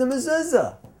that is the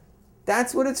mezuzah.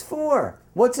 That's what it's for.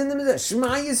 What's in the mezuzah?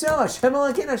 Shema Yisrael, Hashem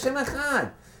Elokeinu, Hashem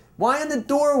Echad. Why in the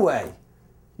doorway?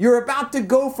 You're about to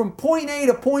go from point A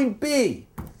to point B.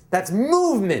 That's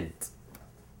movement.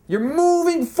 You're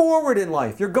moving forward in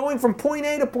life. You're going from point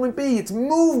A to point B. It's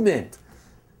movement.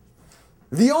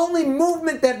 The only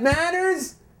movement that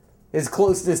matters is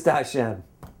closeness to Hashem.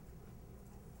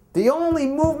 The only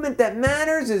movement that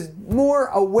matters is more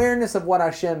awareness of what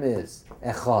Hashem is.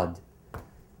 Echad.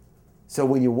 So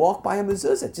when you walk by a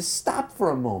mezuzah, just stop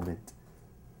for a moment.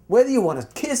 Whether you want to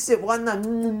kiss it, whatnot,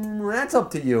 that's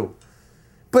up to you.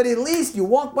 But at least you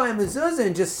walk by a mezuzah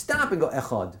and just stop and go,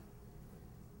 Echad.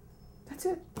 That's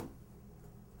it.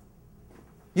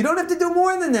 You don't have to do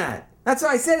more than that. That's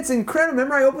why I said it's incredible.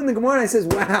 Remember I opened the Gemara and I says,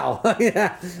 wow,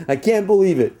 I can't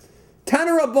believe it.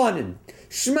 Tana Rabbanan.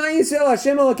 Shema Yisrael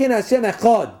Hashem Elokeinu Hashem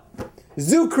Echad.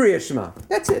 Zu Kriya Shema.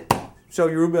 That's it. Shal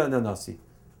Yeruba Nanasi.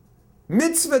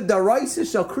 Mitzvah Daraisa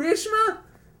Shal Kriya Shema.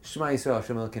 Shema Yisrael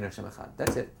Hashem Elokeinu Hashem Echad.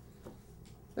 That's it.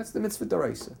 That's the Mitzvah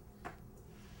Daraisa.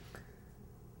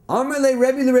 Amr le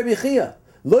Rebbe le Rebbe Chia.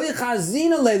 Lo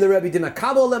yichazina le Rebbe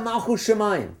dimakabel le malchus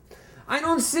shemayim. I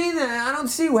don't see that. I don't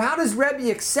see how does Rebbe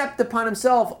accept upon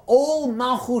himself all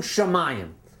malchus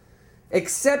shemayim,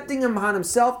 accepting upon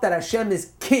himself that Hashem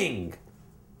is king.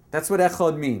 That's what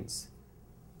Echad means.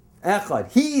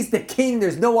 Echad. He's the king.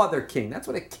 There's no other king. That's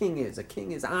what a king is. A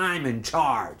king is I'm in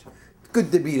charge. It's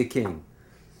good to be the king.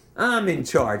 I'm in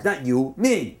charge. Not you.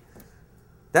 Me.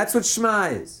 That's what Shema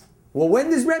is. Well, when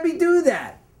does Rebbe do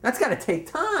that? That's got to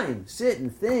take time. Sit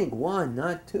and think. One,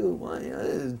 not two. One.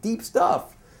 This is deep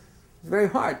stuff. It's very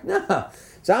hard. No.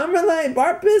 So I'm like,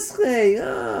 Bar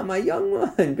Pischei. My young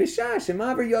one. Bishash.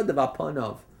 Shemaver Yodav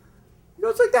Apanov. He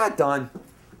goes like that, done.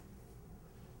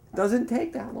 Doesn't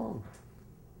take that long.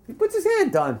 He puts his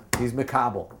hand, done. He's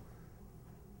Makabel.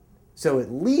 So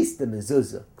at least the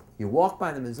mezuzah. You walk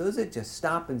by the mezuzah, just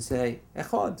stop and say,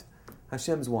 Echad.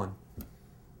 Hashem's one.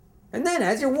 And then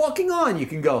as you're walking on, you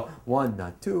can go, one,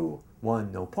 not two.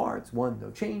 One, no parts. One,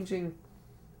 no changing.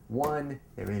 One,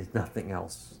 there is nothing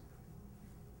else.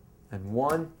 And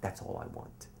one, that's all I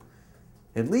want.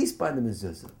 At least by the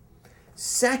mezuzah.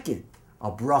 Second, a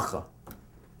bracha.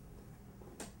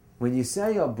 When you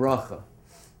say a bracha,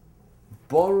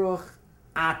 Baruch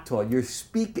Atah, you're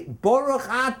speaking, Baruch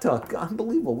Atah,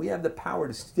 unbelievable. We have the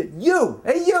power to, you,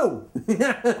 hey you.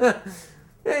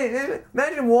 Hey,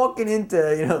 imagine walking into,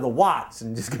 the Watts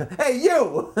and just go, hey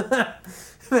you.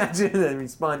 Imagine the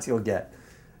response you'll get.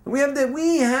 We have the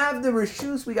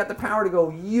reshus, we got the power to go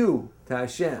you to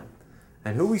Hashem.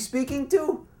 And who are we speaking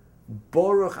to?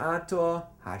 Baruch Atah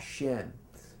Hashem.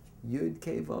 Yud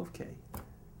Kei Vav Kei.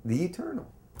 The eternal.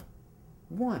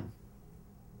 One.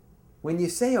 When you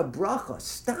say a bracha,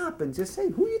 stop and just say,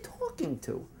 who are you talking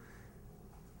to?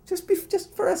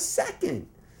 Just for a second.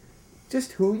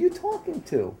 Just who are you talking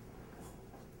to?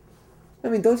 I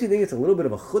mean, don't you think it's a little bit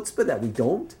of a chutzpah that we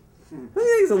don't? Don't you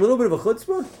think it's a little bit of a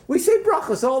chutzpah? We say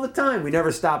brachas all the time. We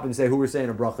never stop and say who we're saying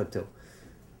a bracha to.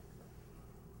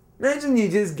 Imagine you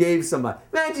just gave somebody.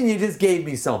 Imagine you just gave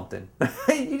me something.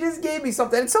 You just gave me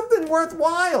something. It's something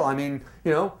worthwhile. I mean,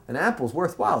 an apple's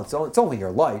worthwhile. It's only your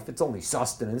life. It's only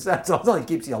sustenance. That's all. It only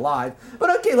keeps you alive.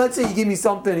 But okay, let's say you give me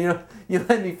something. You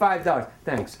lend me $5.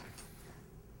 Thanks.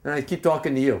 And I keep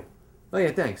talking to you. Oh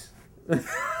yeah, thanks. You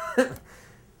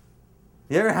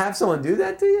ever have someone do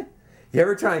that to you? You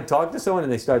ever try and talk to someone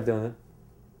and they start doing it?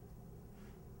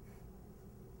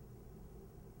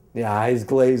 The eyes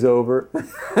glaze over.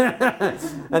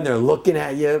 And they're looking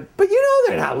at you. But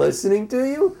they're not listening to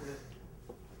you.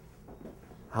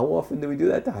 How often do we do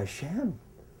that to Hashem?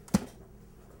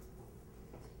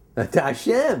 To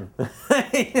Hashem.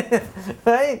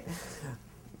 Right?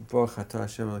 Baruch atah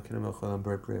Hashem Elokeinu melech haolam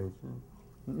borei peri.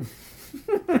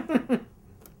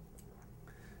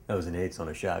 That was an eights on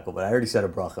a shackle, but I already said a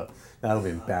bracha. That'll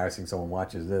be embarrassing. Someone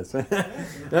watches this.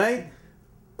 Right?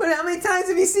 But how many times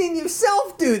have you seen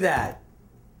yourself do that?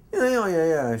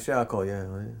 Yeah, shackle, yeah.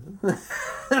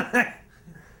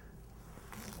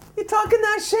 You're talking to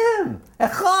Hashem.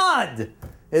 Echad.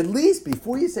 At least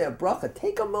before you say a bracha,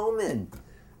 take a moment.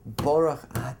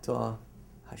 Baruch atah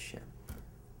Hashem.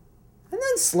 And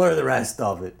then slur the rest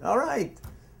of it. All right.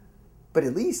 But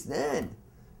at least then.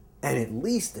 And at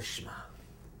least the Shema.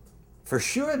 For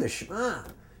sure the Shema.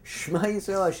 Shema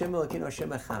Yisrael Hashem Elokeinu Hashem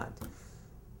Echad.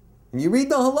 And you read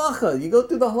the halacha, you go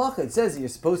through the halacha, it says that you're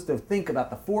supposed to think about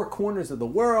the four corners of the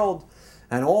world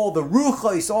and all the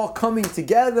ruchos all coming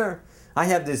together. I've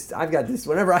got this,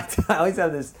 whenever I always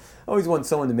have this, I always want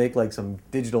someone to make like some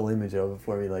digital image of it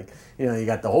for me, like, you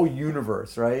got the whole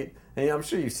universe, right? And I'm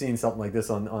sure you've seen something like this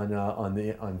on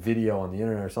video on the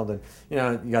internet or something. You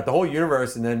got the whole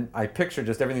universe, and then I picture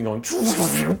just everything going.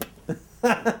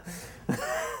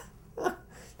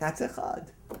 That's echad.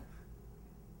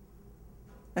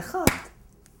 Echad.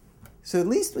 So at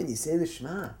least when you say the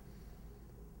Shema,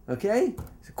 okay?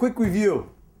 It's a quick review.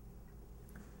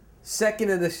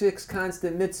 Second of the 6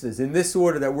 constant mitzvahs in this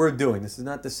order that we're doing. This is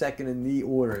not the second in the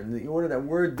order that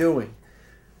we're doing.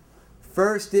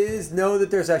 First is know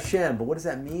that there's Hashem. But what does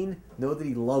that mean? Know that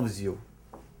He loves you.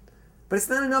 But it's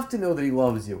not enough to know that He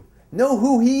loves you. Know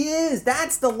who He is.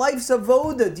 That's the life's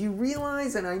avoda. Do you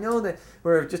realize, and I know that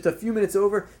we're just a few minutes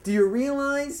over, do you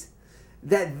realize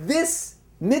that this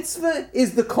mitzvah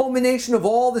is the culmination of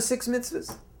all the 6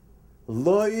 mitzvahs?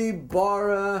 Loi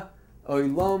bara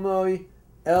oilamoi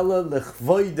ela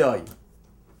lechvoidai.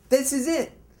 This is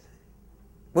it.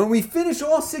 When we finish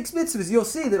all 6 mitzvahs, you'll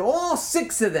see that all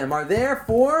 6 of them are there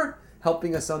for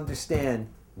helping us understand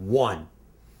one.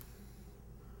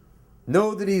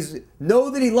 Know that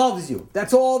He loves you.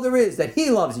 That's all there is, that He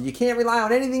loves you. You can't rely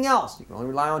on anything else. You can only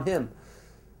rely on Him.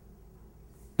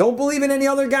 Don't believe in any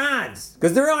other gods,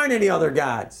 because there aren't any other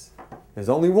gods. There's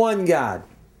only one God.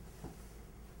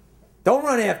 Don't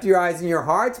run after your eyes and your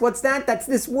hearts. What's that? That's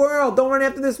this world. Don't run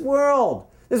after this world.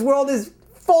 This world is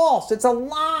false. It's a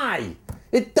lie.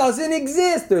 It doesn't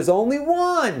exist. There's only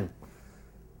one.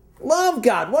 Love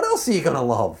God. What else are you going to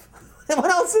love? What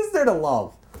else is there to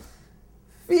love?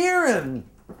 Fear Him.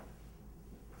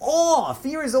 Awe.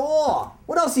 Fear is awe.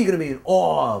 What else are you going to be in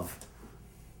awe of?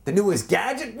 The newest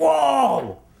gadget?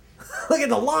 Whoa! Look at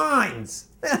the lines.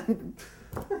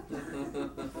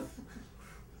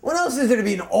 What else is there to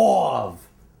be in awe of?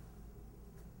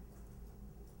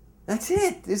 That's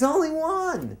it. There's only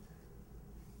one.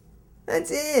 That's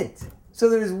it. So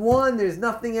there's one, there's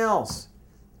nothing else.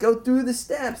 Go through the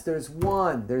steps. There's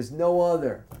one, there's no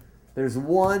other. There's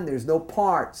one, there's no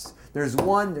parts. There's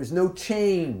one, there's no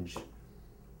change.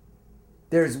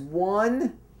 There's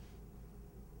one,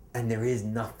 and there is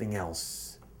nothing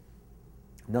else.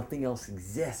 Nothing else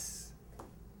exists.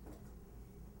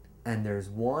 And there's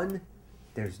one,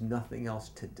 there's nothing else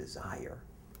to desire.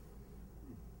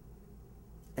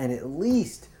 And at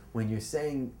least when you're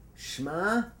saying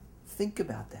Shema, think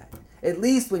about that. At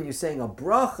least when you're saying a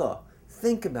bracha,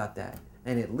 think about that.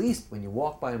 And at least when you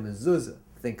walk by a mezuzah,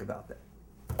 think about that.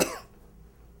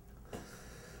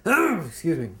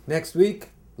 Excuse me. Next week,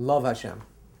 love Hashem.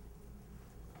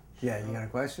 Yeah, you got a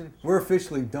question? We're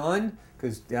officially done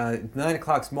because 9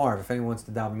 o'clock's Marv if anyone wants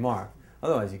to daven Marv.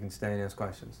 Otherwise, you can stay and ask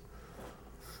questions.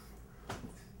 This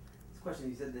question,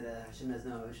 you said that Hashem has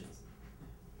no emotions.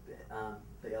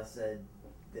 But you also said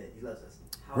that He loves us.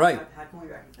 Right. How can we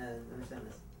understand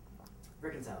this?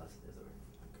 Reconcile this. There's a word.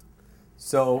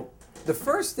 So the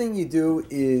first thing you do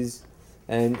is,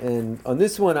 and on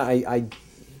this one, I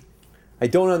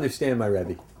don't understand my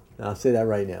Rebbe. I'll say that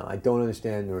right now. I don't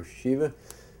understand Rosh Hashiva.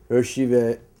 Rosh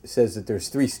Hashiva says that there's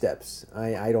 3 steps.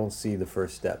 I don't see the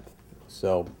first step.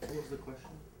 So What was the question?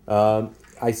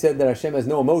 I said that Hashem has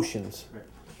no emotions, Right.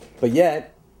 but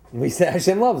yet we say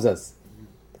Hashem loves us.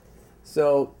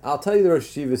 So I'll tell you the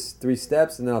Rosh Hashiva's 3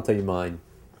 steps, and then I'll tell you mine.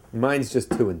 Mine's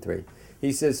just 2 and 3.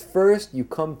 He says, first, you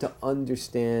come to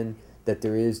understand that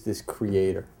there is this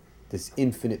creator, this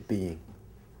infinite being.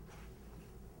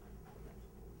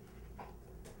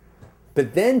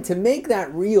 But then to make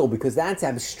that real, because that's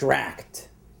abstract,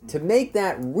 to make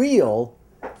that real,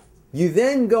 you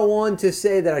then go on to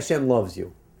say that Hashem loves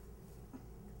you.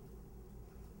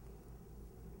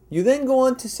 You then go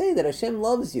on to say that Hashem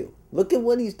loves you. Look at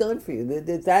what He's done for you.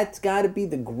 That's got to be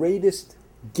the greatest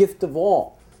gift of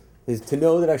all, is to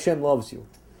know that Hashem loves you.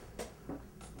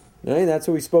 Right? That's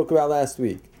what we spoke about last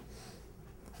week.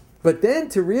 But then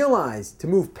to realize, to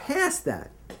move past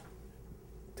that,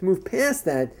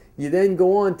 you then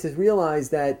go on to realize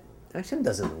that Hashem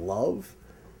doesn't love.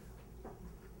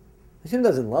 Hashem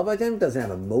doesn't love. Hashem doesn't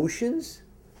have emotions.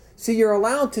 See, you're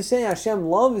allowed to say Hashem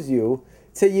loves you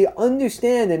till you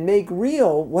understand and make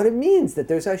real what it means that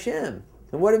there's Hashem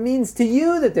and what it means to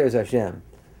you that there's Hashem.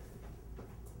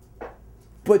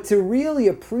 But to really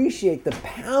appreciate the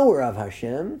power of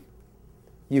Hashem,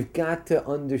 you've got to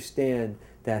understand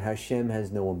that Hashem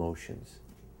has no emotions.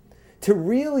 To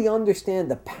really understand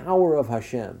the power of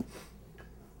Hashem,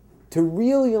 to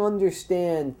really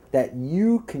understand that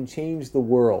you can change the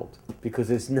world because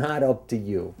it's not up to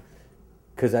you,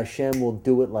 because Hashem will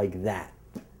do it like that.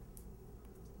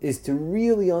 is to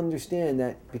really understand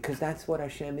that, because that's what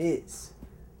Hashem is.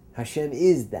 Hashem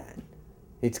is that.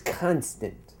 It's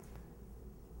constant.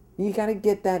 You got to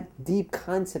get that deep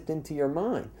concept into your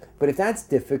mind. But if that's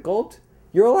difficult,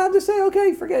 you're allowed to say,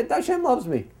 okay, forget it. Hashem loves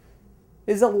me.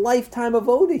 There's a lifetime of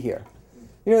avoda here.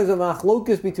 You know, there's a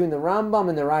machlokus between the Rambam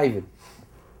and the Ravid.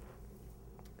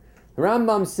 The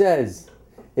Rambam says,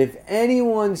 if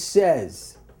anyone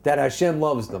says that Hashem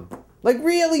loves them, like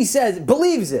really says,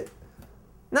 believes it,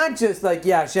 not just like,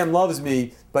 yeah, Hashem loves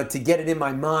me, but to get it in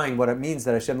my mind what it means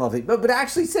that Hashem loves me, but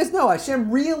actually says, no, Hashem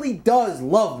really does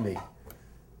love me.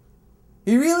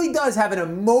 He really does have an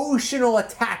emotional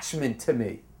attachment to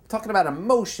me. I'm talking about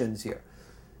emotions here.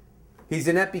 He's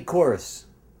an Epicurus.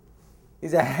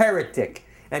 He's a heretic,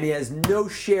 and he has no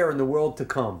share in the world to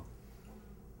come.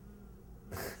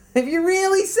 If he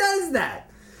really says that,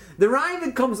 the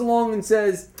Ravid comes along and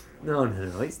says, no,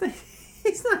 he's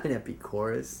not an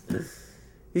Epicurus.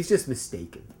 He's just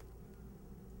mistaken.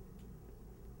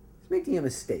 He's making a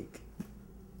mistake.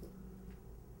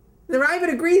 The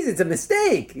Ravid agrees it's a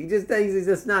mistake. He's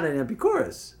just not an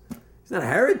Epicurus. He's not a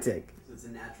heretic. So it's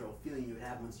a natural feeling you would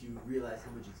have once you realize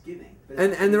how much it's giving. But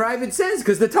And the Ravid says,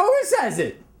 because the Torah says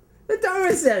it. The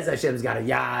Torah says Hashem's got a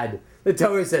yad. The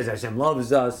Torah says Hashem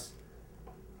loves us.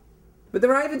 But the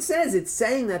Ravid says it's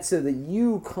saying that so that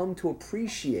you come to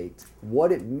appreciate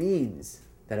what it means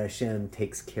that Hashem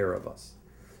takes care of us.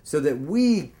 So that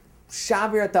we,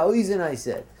 Shavir Ta'oizen, I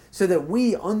said, so that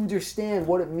we understand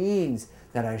what it means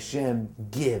that Hashem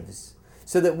gives.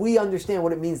 So that we understand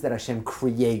what it means that Hashem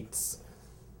creates.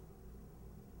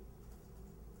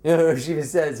 You know, Shiva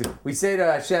says, we say to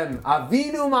Hashem,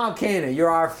 Avinu Malkena, you're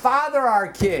our father,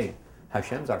 our king.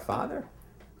 Hashem's our father?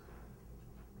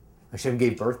 Hashem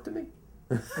gave birth to me?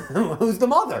 Who's the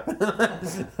mother?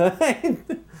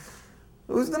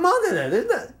 Who's the mother then?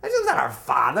 Hashem's not our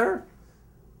father.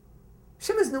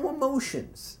 Hashem has no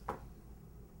emotions.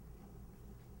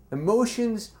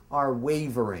 Emotions are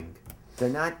wavering. They're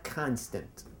not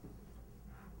constant.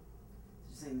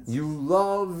 You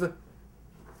love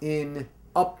in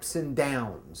ups and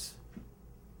downs.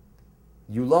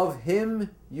 You love him,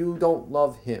 you don't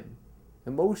love him.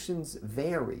 Emotions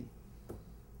vary.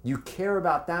 You care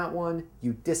about that one,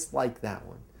 you dislike that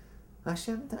one.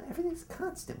 Hashem, everything's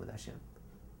constant with Hashem.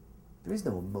 There is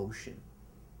no emotion.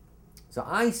 So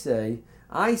I say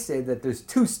that there's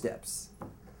two steps.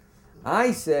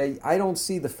 I say, I don't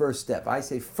see the first step. I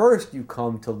say first you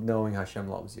come to knowing Hashem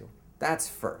loves you. That's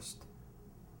first.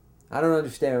 I don't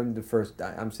understand the first.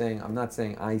 I'm not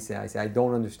saying I say. I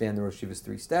don't understand the Rosh Hashiva's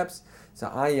 3 steps. So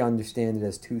I understand it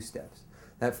as 2 steps.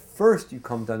 That first you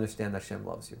come to understand that Hashem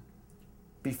loves you.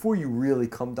 Before you really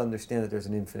come to understand that there's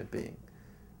an infinite being.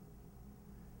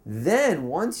 Then,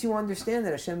 once you understand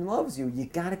that Hashem loves you, you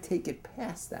got to take it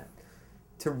past that.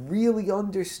 To really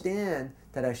understand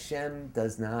that Hashem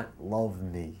does not love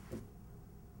me.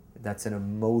 That's an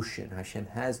emotion. Hashem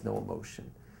has no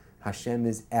emotion. Hashem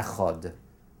is echad.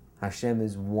 Hashem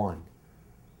is one.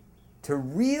 To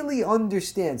really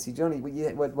understand, see, Joni,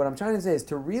 what I'm trying to say is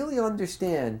to really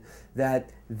understand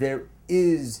that there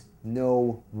is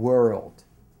no world.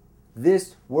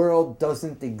 This world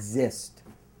doesn't exist.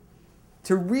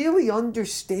 To really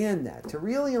understand that, to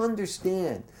really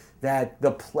understand that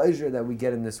the pleasure that we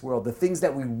get in this world, the things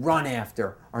that we run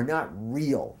after, are not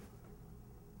real.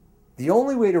 The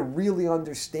only way to really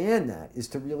understand that is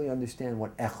to really understand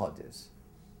what echad is.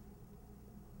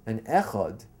 And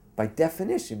echad, by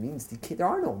definition, means there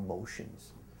are no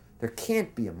emotions. There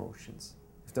can't be emotions.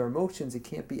 If there are emotions, it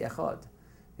can't be echad.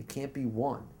 It can't be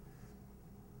one.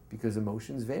 Because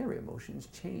emotions vary, emotions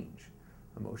change,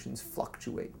 emotions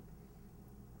fluctuate.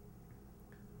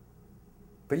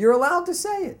 But you're allowed to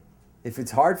say it. If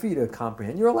it's hard for you to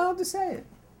comprehend, you're allowed to say it.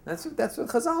 That's what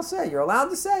Chazal say. You're allowed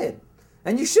to say it.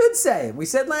 And you should say it. We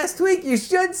said last week, you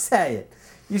should say it.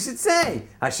 You should say,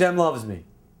 Hashem loves me.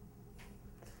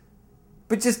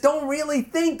 But just don't really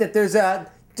think that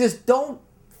don't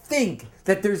think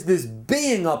that there's this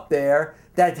being up there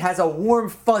that has a warm,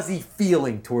 fuzzy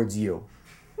feeling towards you.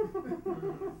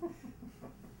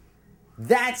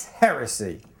 That's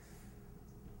heresy.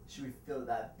 Should we feel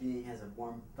that being has a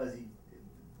warm, fuzzy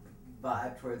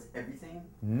vibe towards everything?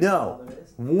 No.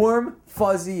 Warm,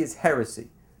 fuzzy is heresy.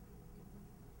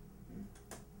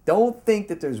 Don't think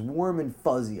that there's warm and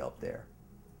fuzzy up there.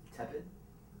 Tepid?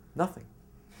 Nothing.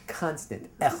 Constant.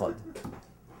 Echad.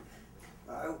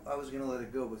 I was going to let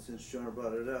it go, but since Jonah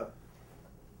brought it up,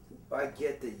 I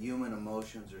get that human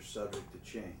emotions are subject to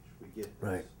change. We get this.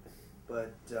 Right.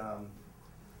 But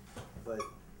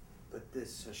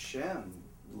this Hashem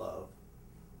love,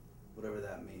 whatever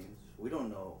that means, we don't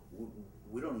know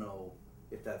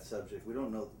if that subject, we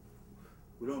don't know,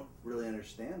 we don't really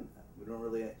understand that. We don't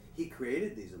really, he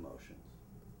created these emotions.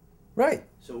 Right.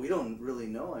 So we don't really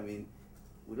know. I mean,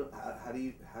 we don't. How do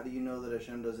you know that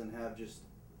Hashem doesn't have just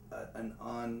an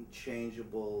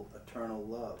unchangeable, eternal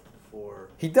love for?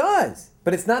 He does,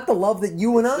 but it's not the love that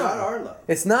you and I. It's not our love.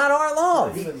 It's not our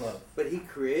love. Human love. But he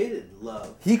created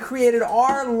love. He created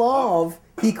our love.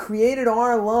 He created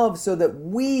our love so that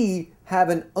we have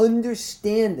an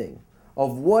understanding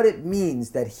of what it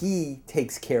means that He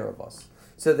takes care of us.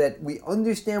 So that we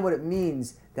understand what it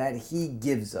means that He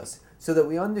gives us. So that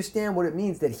we understand what it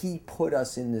means that He put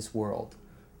us in this world.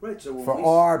 Right. So when For we,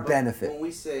 our but benefit. When we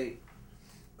say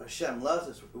Hashem loves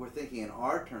us, we're thinking in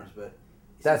our terms. But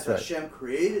That's since right. Hashem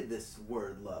created this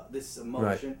word love, this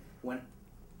emotion, when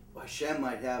Hashem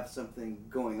might have something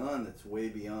going on that's way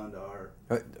beyond our.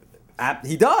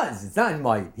 He does. It's not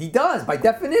might. He does by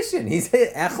definition. He's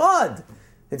echad.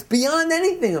 It's beyond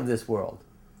anything of this world.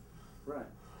 Right.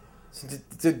 So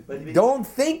don't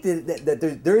think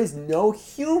that there is no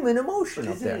human emotion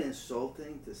But up isn't there. it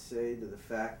insulting to say to the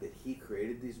fact that he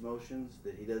created these emotions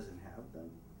that he doesn't have them?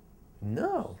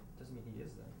 No. Doesn't mean he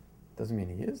is them. Doesn't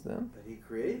mean he is them. That he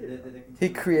created them. He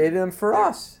created them for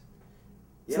us.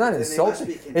 It's not but then they must insulting.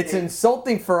 be It's contained-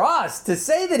 insulting for us to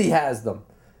say that He has them.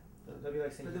 That'd be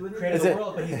like saying But he wouldn't created Is the it-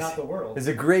 world, but he's not the world. There's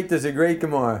a great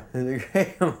Gemara. There's a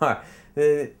great Gemara.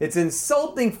 It's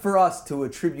insulting for us to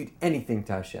attribute anything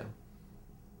to Hashem.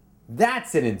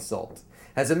 That's an insult.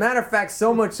 As a matter of fact,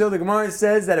 so much so the Gemara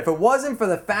says that if it wasn't for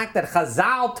the fact that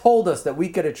Chazal told us that we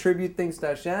could attribute things to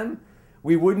Hashem,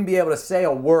 we wouldn't be able to say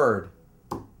a word.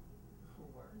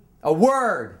 A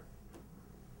word.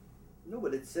 No,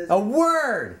 but it says. A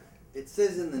word. It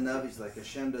says in the Navis like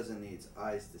Hashem doesn't need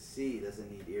eyes to see, he doesn't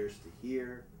need ears to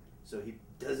hear, so he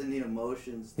doesn't need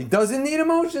emotions. He doesn't need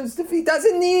emotions. He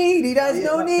doesn't need. He has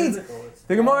no needs.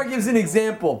 The Gemara gives an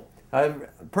example. A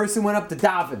person went up to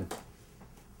daven.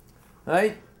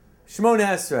 Right? Shmona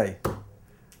Esrei.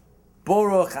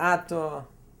 Baruch Atah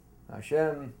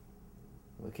Hashem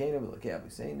Elokeinu v'Elokei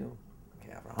Aviseinu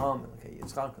Elokei Abraham Elokei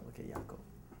Yitzchak Elokei Yaakov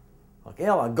Elokei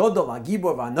El HaGodol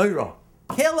HaGibor VaNoira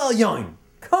Kel Elyon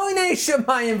Koinei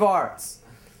Shemayim V'Aretz.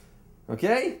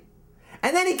 Okay?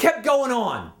 And then he kept going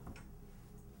on.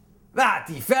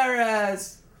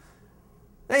 Vatiferes.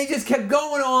 And he just kept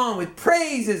going on with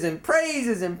praises and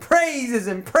praises and praises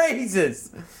and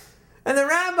praises. And the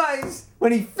rabbis,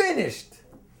 when he finished,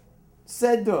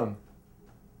 said to him,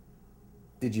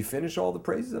 "Did you finish all the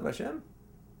praises of Hashem?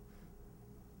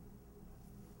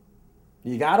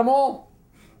 You got them all?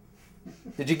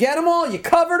 Did you get them all? You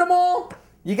covered them all?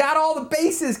 You got all the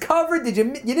bases covered? You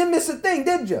didn't miss a thing,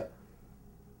 did you?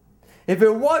 If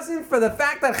it wasn't for the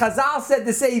fact that Chazal said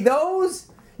to say those,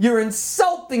 you're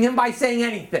insulting him by saying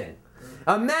anything.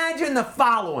 Imagine the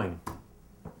following.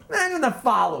 Imagine the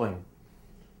following.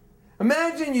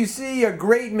 Imagine you see a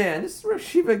great man. This is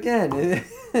Rosh Hashiva again.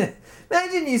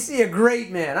 Imagine you see a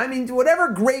great man. I mean, whatever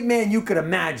great man you could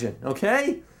imagine,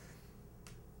 okay?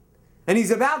 And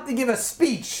he's about to give a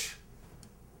speech.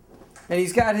 And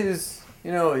he's got his,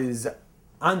 his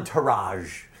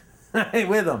entourage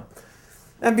with him.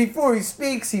 And before he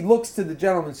speaks, he looks to the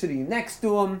gentleman sitting next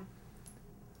to him.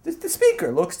 The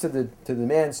speaker looks to the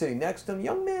man sitting next to him,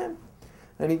 young man.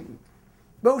 And he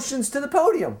motions to the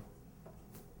podium.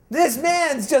 This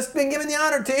man's just been given the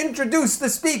honor to introduce the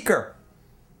speaker.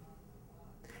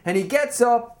 And he gets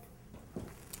up.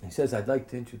 He says, "I'd like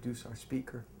to introduce our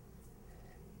speaker.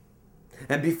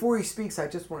 And before he speaks, I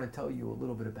just want to tell you a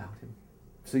little bit about him,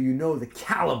 so you know the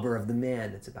caliber of the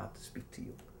man that's about to speak to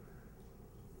you.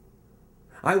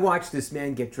 I watch this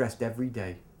man get dressed every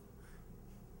day.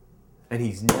 And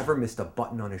he's never missed a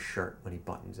button on his shirt when he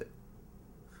buttons it.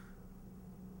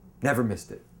 Never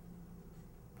missed it.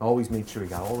 Always made sure he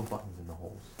got all the buttons in the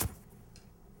holes.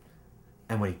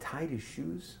 And when he tied his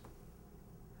shoes,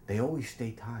 they always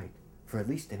stay tied for at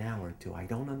least an hour or two. I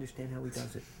don't understand how he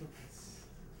does it.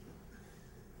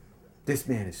 This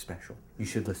man is special. You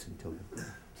should listen to him."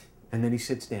 And then he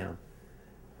sits down.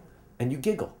 And you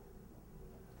giggle.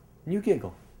 And you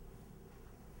giggle.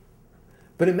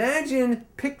 But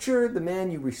picture the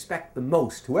man you respect the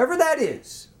most, whoever that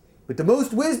is, with the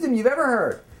most wisdom you've ever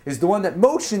heard, is the one that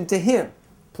motioned to him,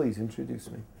 "Please introduce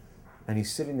me." And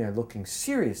he's sitting there looking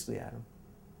seriously at him.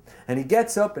 And he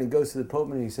gets up and he goes to the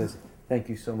podium and he says, "Thank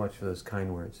you so much for those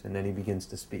kind words." And then he begins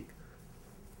to speak.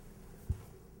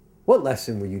 What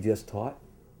lesson were you just taught?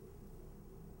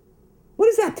 What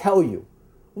does that tell you?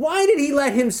 Why did he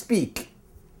let him speak?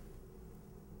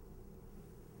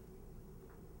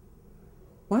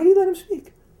 Why did he let him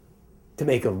speak?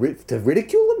 To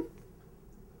ridicule him?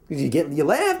 You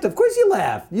laughed. Of course you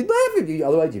laughed. You'd laugh if you,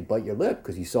 otherwise you'd bite your lip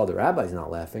because you saw the rabbi's not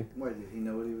laughing. Why, did he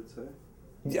know what he would say?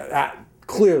 Yeah,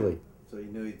 clearly. So he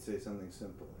knew he'd say something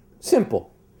simple.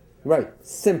 Simple. Right.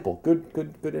 Simple.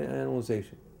 Good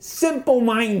analyzation.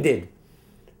 Simple-minded.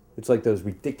 It's like those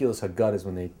ridiculous Haggadahs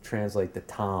when they translate the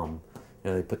Tom.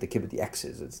 They put the kid with the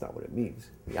X's. That's not what it means.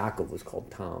 Yaakov was called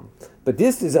Tom. But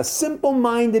this is a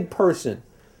simple-minded person.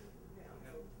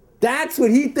 That's what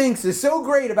he thinks is so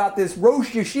great about this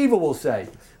Rosh Yeshiva, we'll say,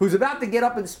 who's about to get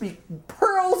up and speak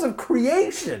pearls of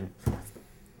creation.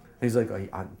 He's like,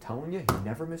 I'm telling you, he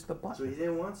never missed a button. So he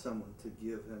didn't want someone to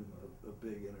give him a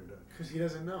big introduction. Because he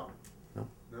doesn't know. No.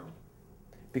 No?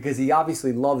 Because he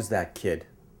obviously loves that kid.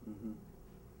 Mm-hmm.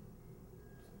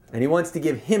 And he wants to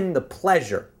give him the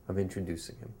pleasure of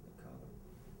introducing him.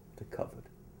 The covet.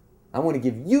 I want to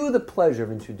give you the pleasure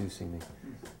of introducing me.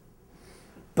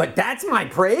 But that's my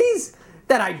praise?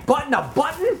 That I button a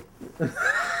button?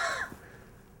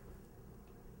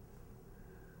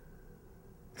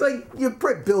 It's like you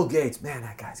put Bill Gates. Man,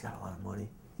 that guy's got a lot of money.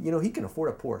 He can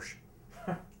afford a Porsche.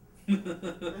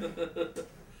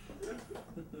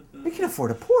 He can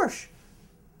afford a Porsche.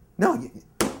 No,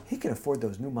 he can afford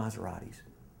those new Maseratis.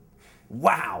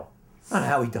 Wow. I don't know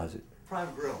how he does it.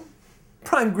 Prime Grill.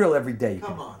 Prime Grill every day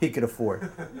Come on. he could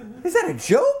afford. Is that a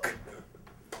joke?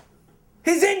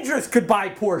 His interest could buy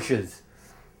Porsches.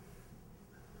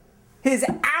 His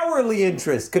hourly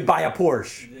interest could buy a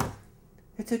Porsche. Yeah.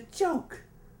 It's a joke.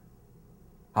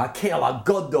 Hakel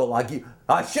HaGadol,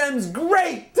 Hashem's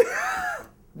great.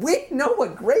 We know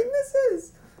what greatness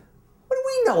is. What do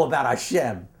we know about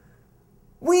Hashem?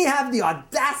 We have the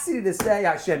audacity to say,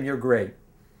 Hashem, you're great.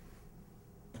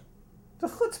 It's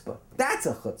a chutzpah. That's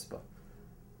a chutzpah.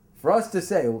 For us to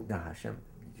say,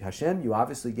 Hashem, you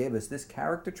obviously gave us this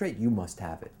character trait. You must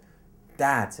have it.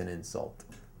 That's an insult.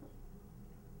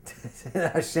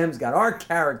 Hashem's got our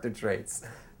character traits.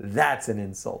 That's an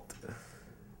insult.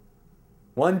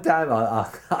 One time,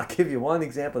 I'll give you one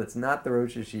example that's not the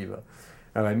Rosh Yeshiva.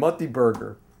 Rabbi Moti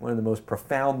Berger, one of the most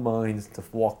profound minds to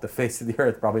walk the face of the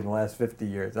earth probably in the last 50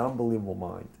 years. Unbelievable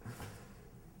mind.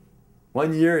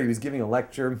 One year, he was giving a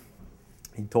lecture.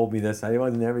 He told me this. I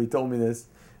wasn't there, but he told me this.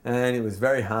 And it was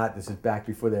very hot. This is back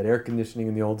before they had air conditioning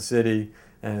in the old city.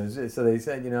 And so they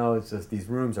said, it's just these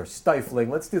rooms are stifling.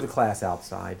 Let's do the class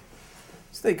outside.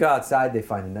 So they go outside. They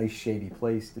find a nice shady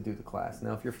place to do the class.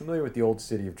 Now, if you're familiar with the old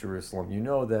city of Jerusalem, you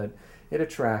know that it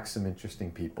attracts some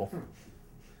interesting people.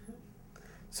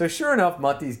 So sure enough,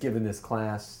 Mati's given this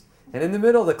class. And in the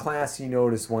middle of the class, you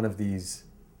notice one of these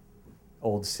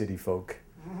old city folk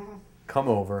come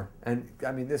over. And,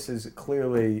 this is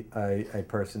clearly a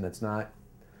person that's not...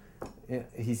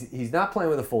 He's not playing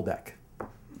with a full deck,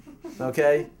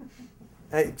 okay?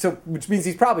 So, which means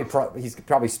he's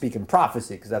probably speaking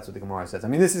prophecy, because that's what the Gemara says.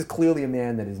 This is clearly a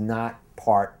man that is not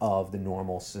part of the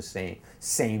normal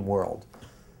sane world.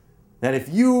 That if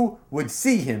you would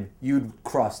see him, you'd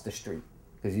cross the street,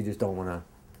 because you just don't want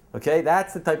to. Okay,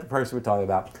 that's the type of person we're talking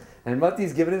about. And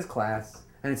Mati's given his class,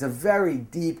 and it's a very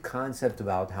deep concept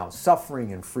about how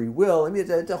suffering and free will.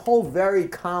 It's a whole very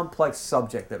complex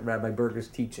subject that Rabbi Berger's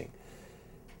teaching.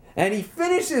 And he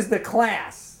finishes the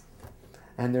class,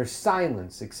 and there's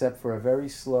silence except for a very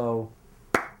slow.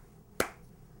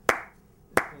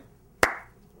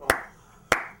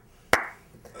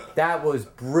 That was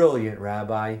brilliant,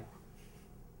 Rabbi.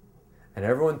 And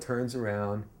everyone turns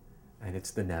around, and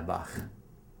it's the Nebuch.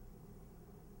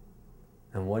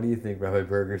 And what do you think Rabbi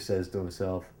Berger says to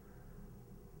himself?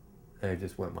 I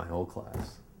just went my whole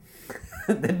class.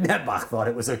 The Nebuch thought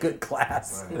it was a good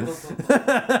class.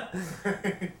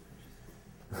 Right.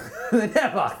 The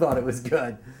Nebuch thought it was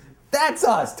good. That's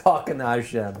us talking to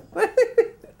Hashem.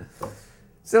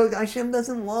 So Hashem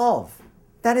doesn't love.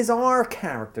 That is our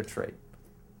character trait.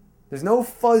 There's no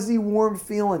fuzzy, warm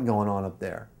feeling going on up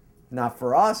there. Not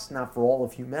for us, not for all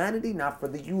of humanity, not for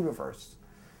the universe.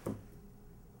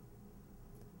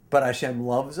 But Hashem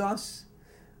loves us.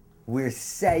 We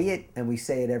say it, and we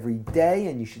say it every day,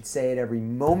 and you should say it every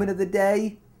moment of the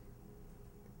day,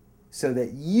 so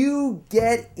that you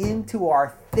get into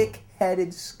our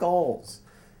thick-headed skulls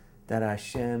that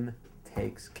Hashem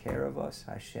takes care of us.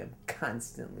 Hashem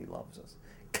constantly loves us,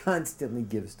 constantly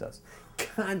gives to us,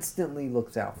 constantly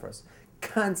looks out for us,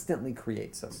 constantly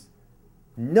creates us.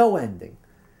 No ending.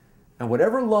 And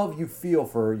whatever love you feel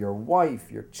for your wife,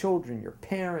 your children, your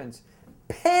parents,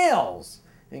 pales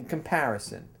in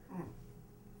comparison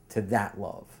to that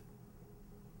love.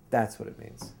 That's what it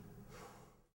means.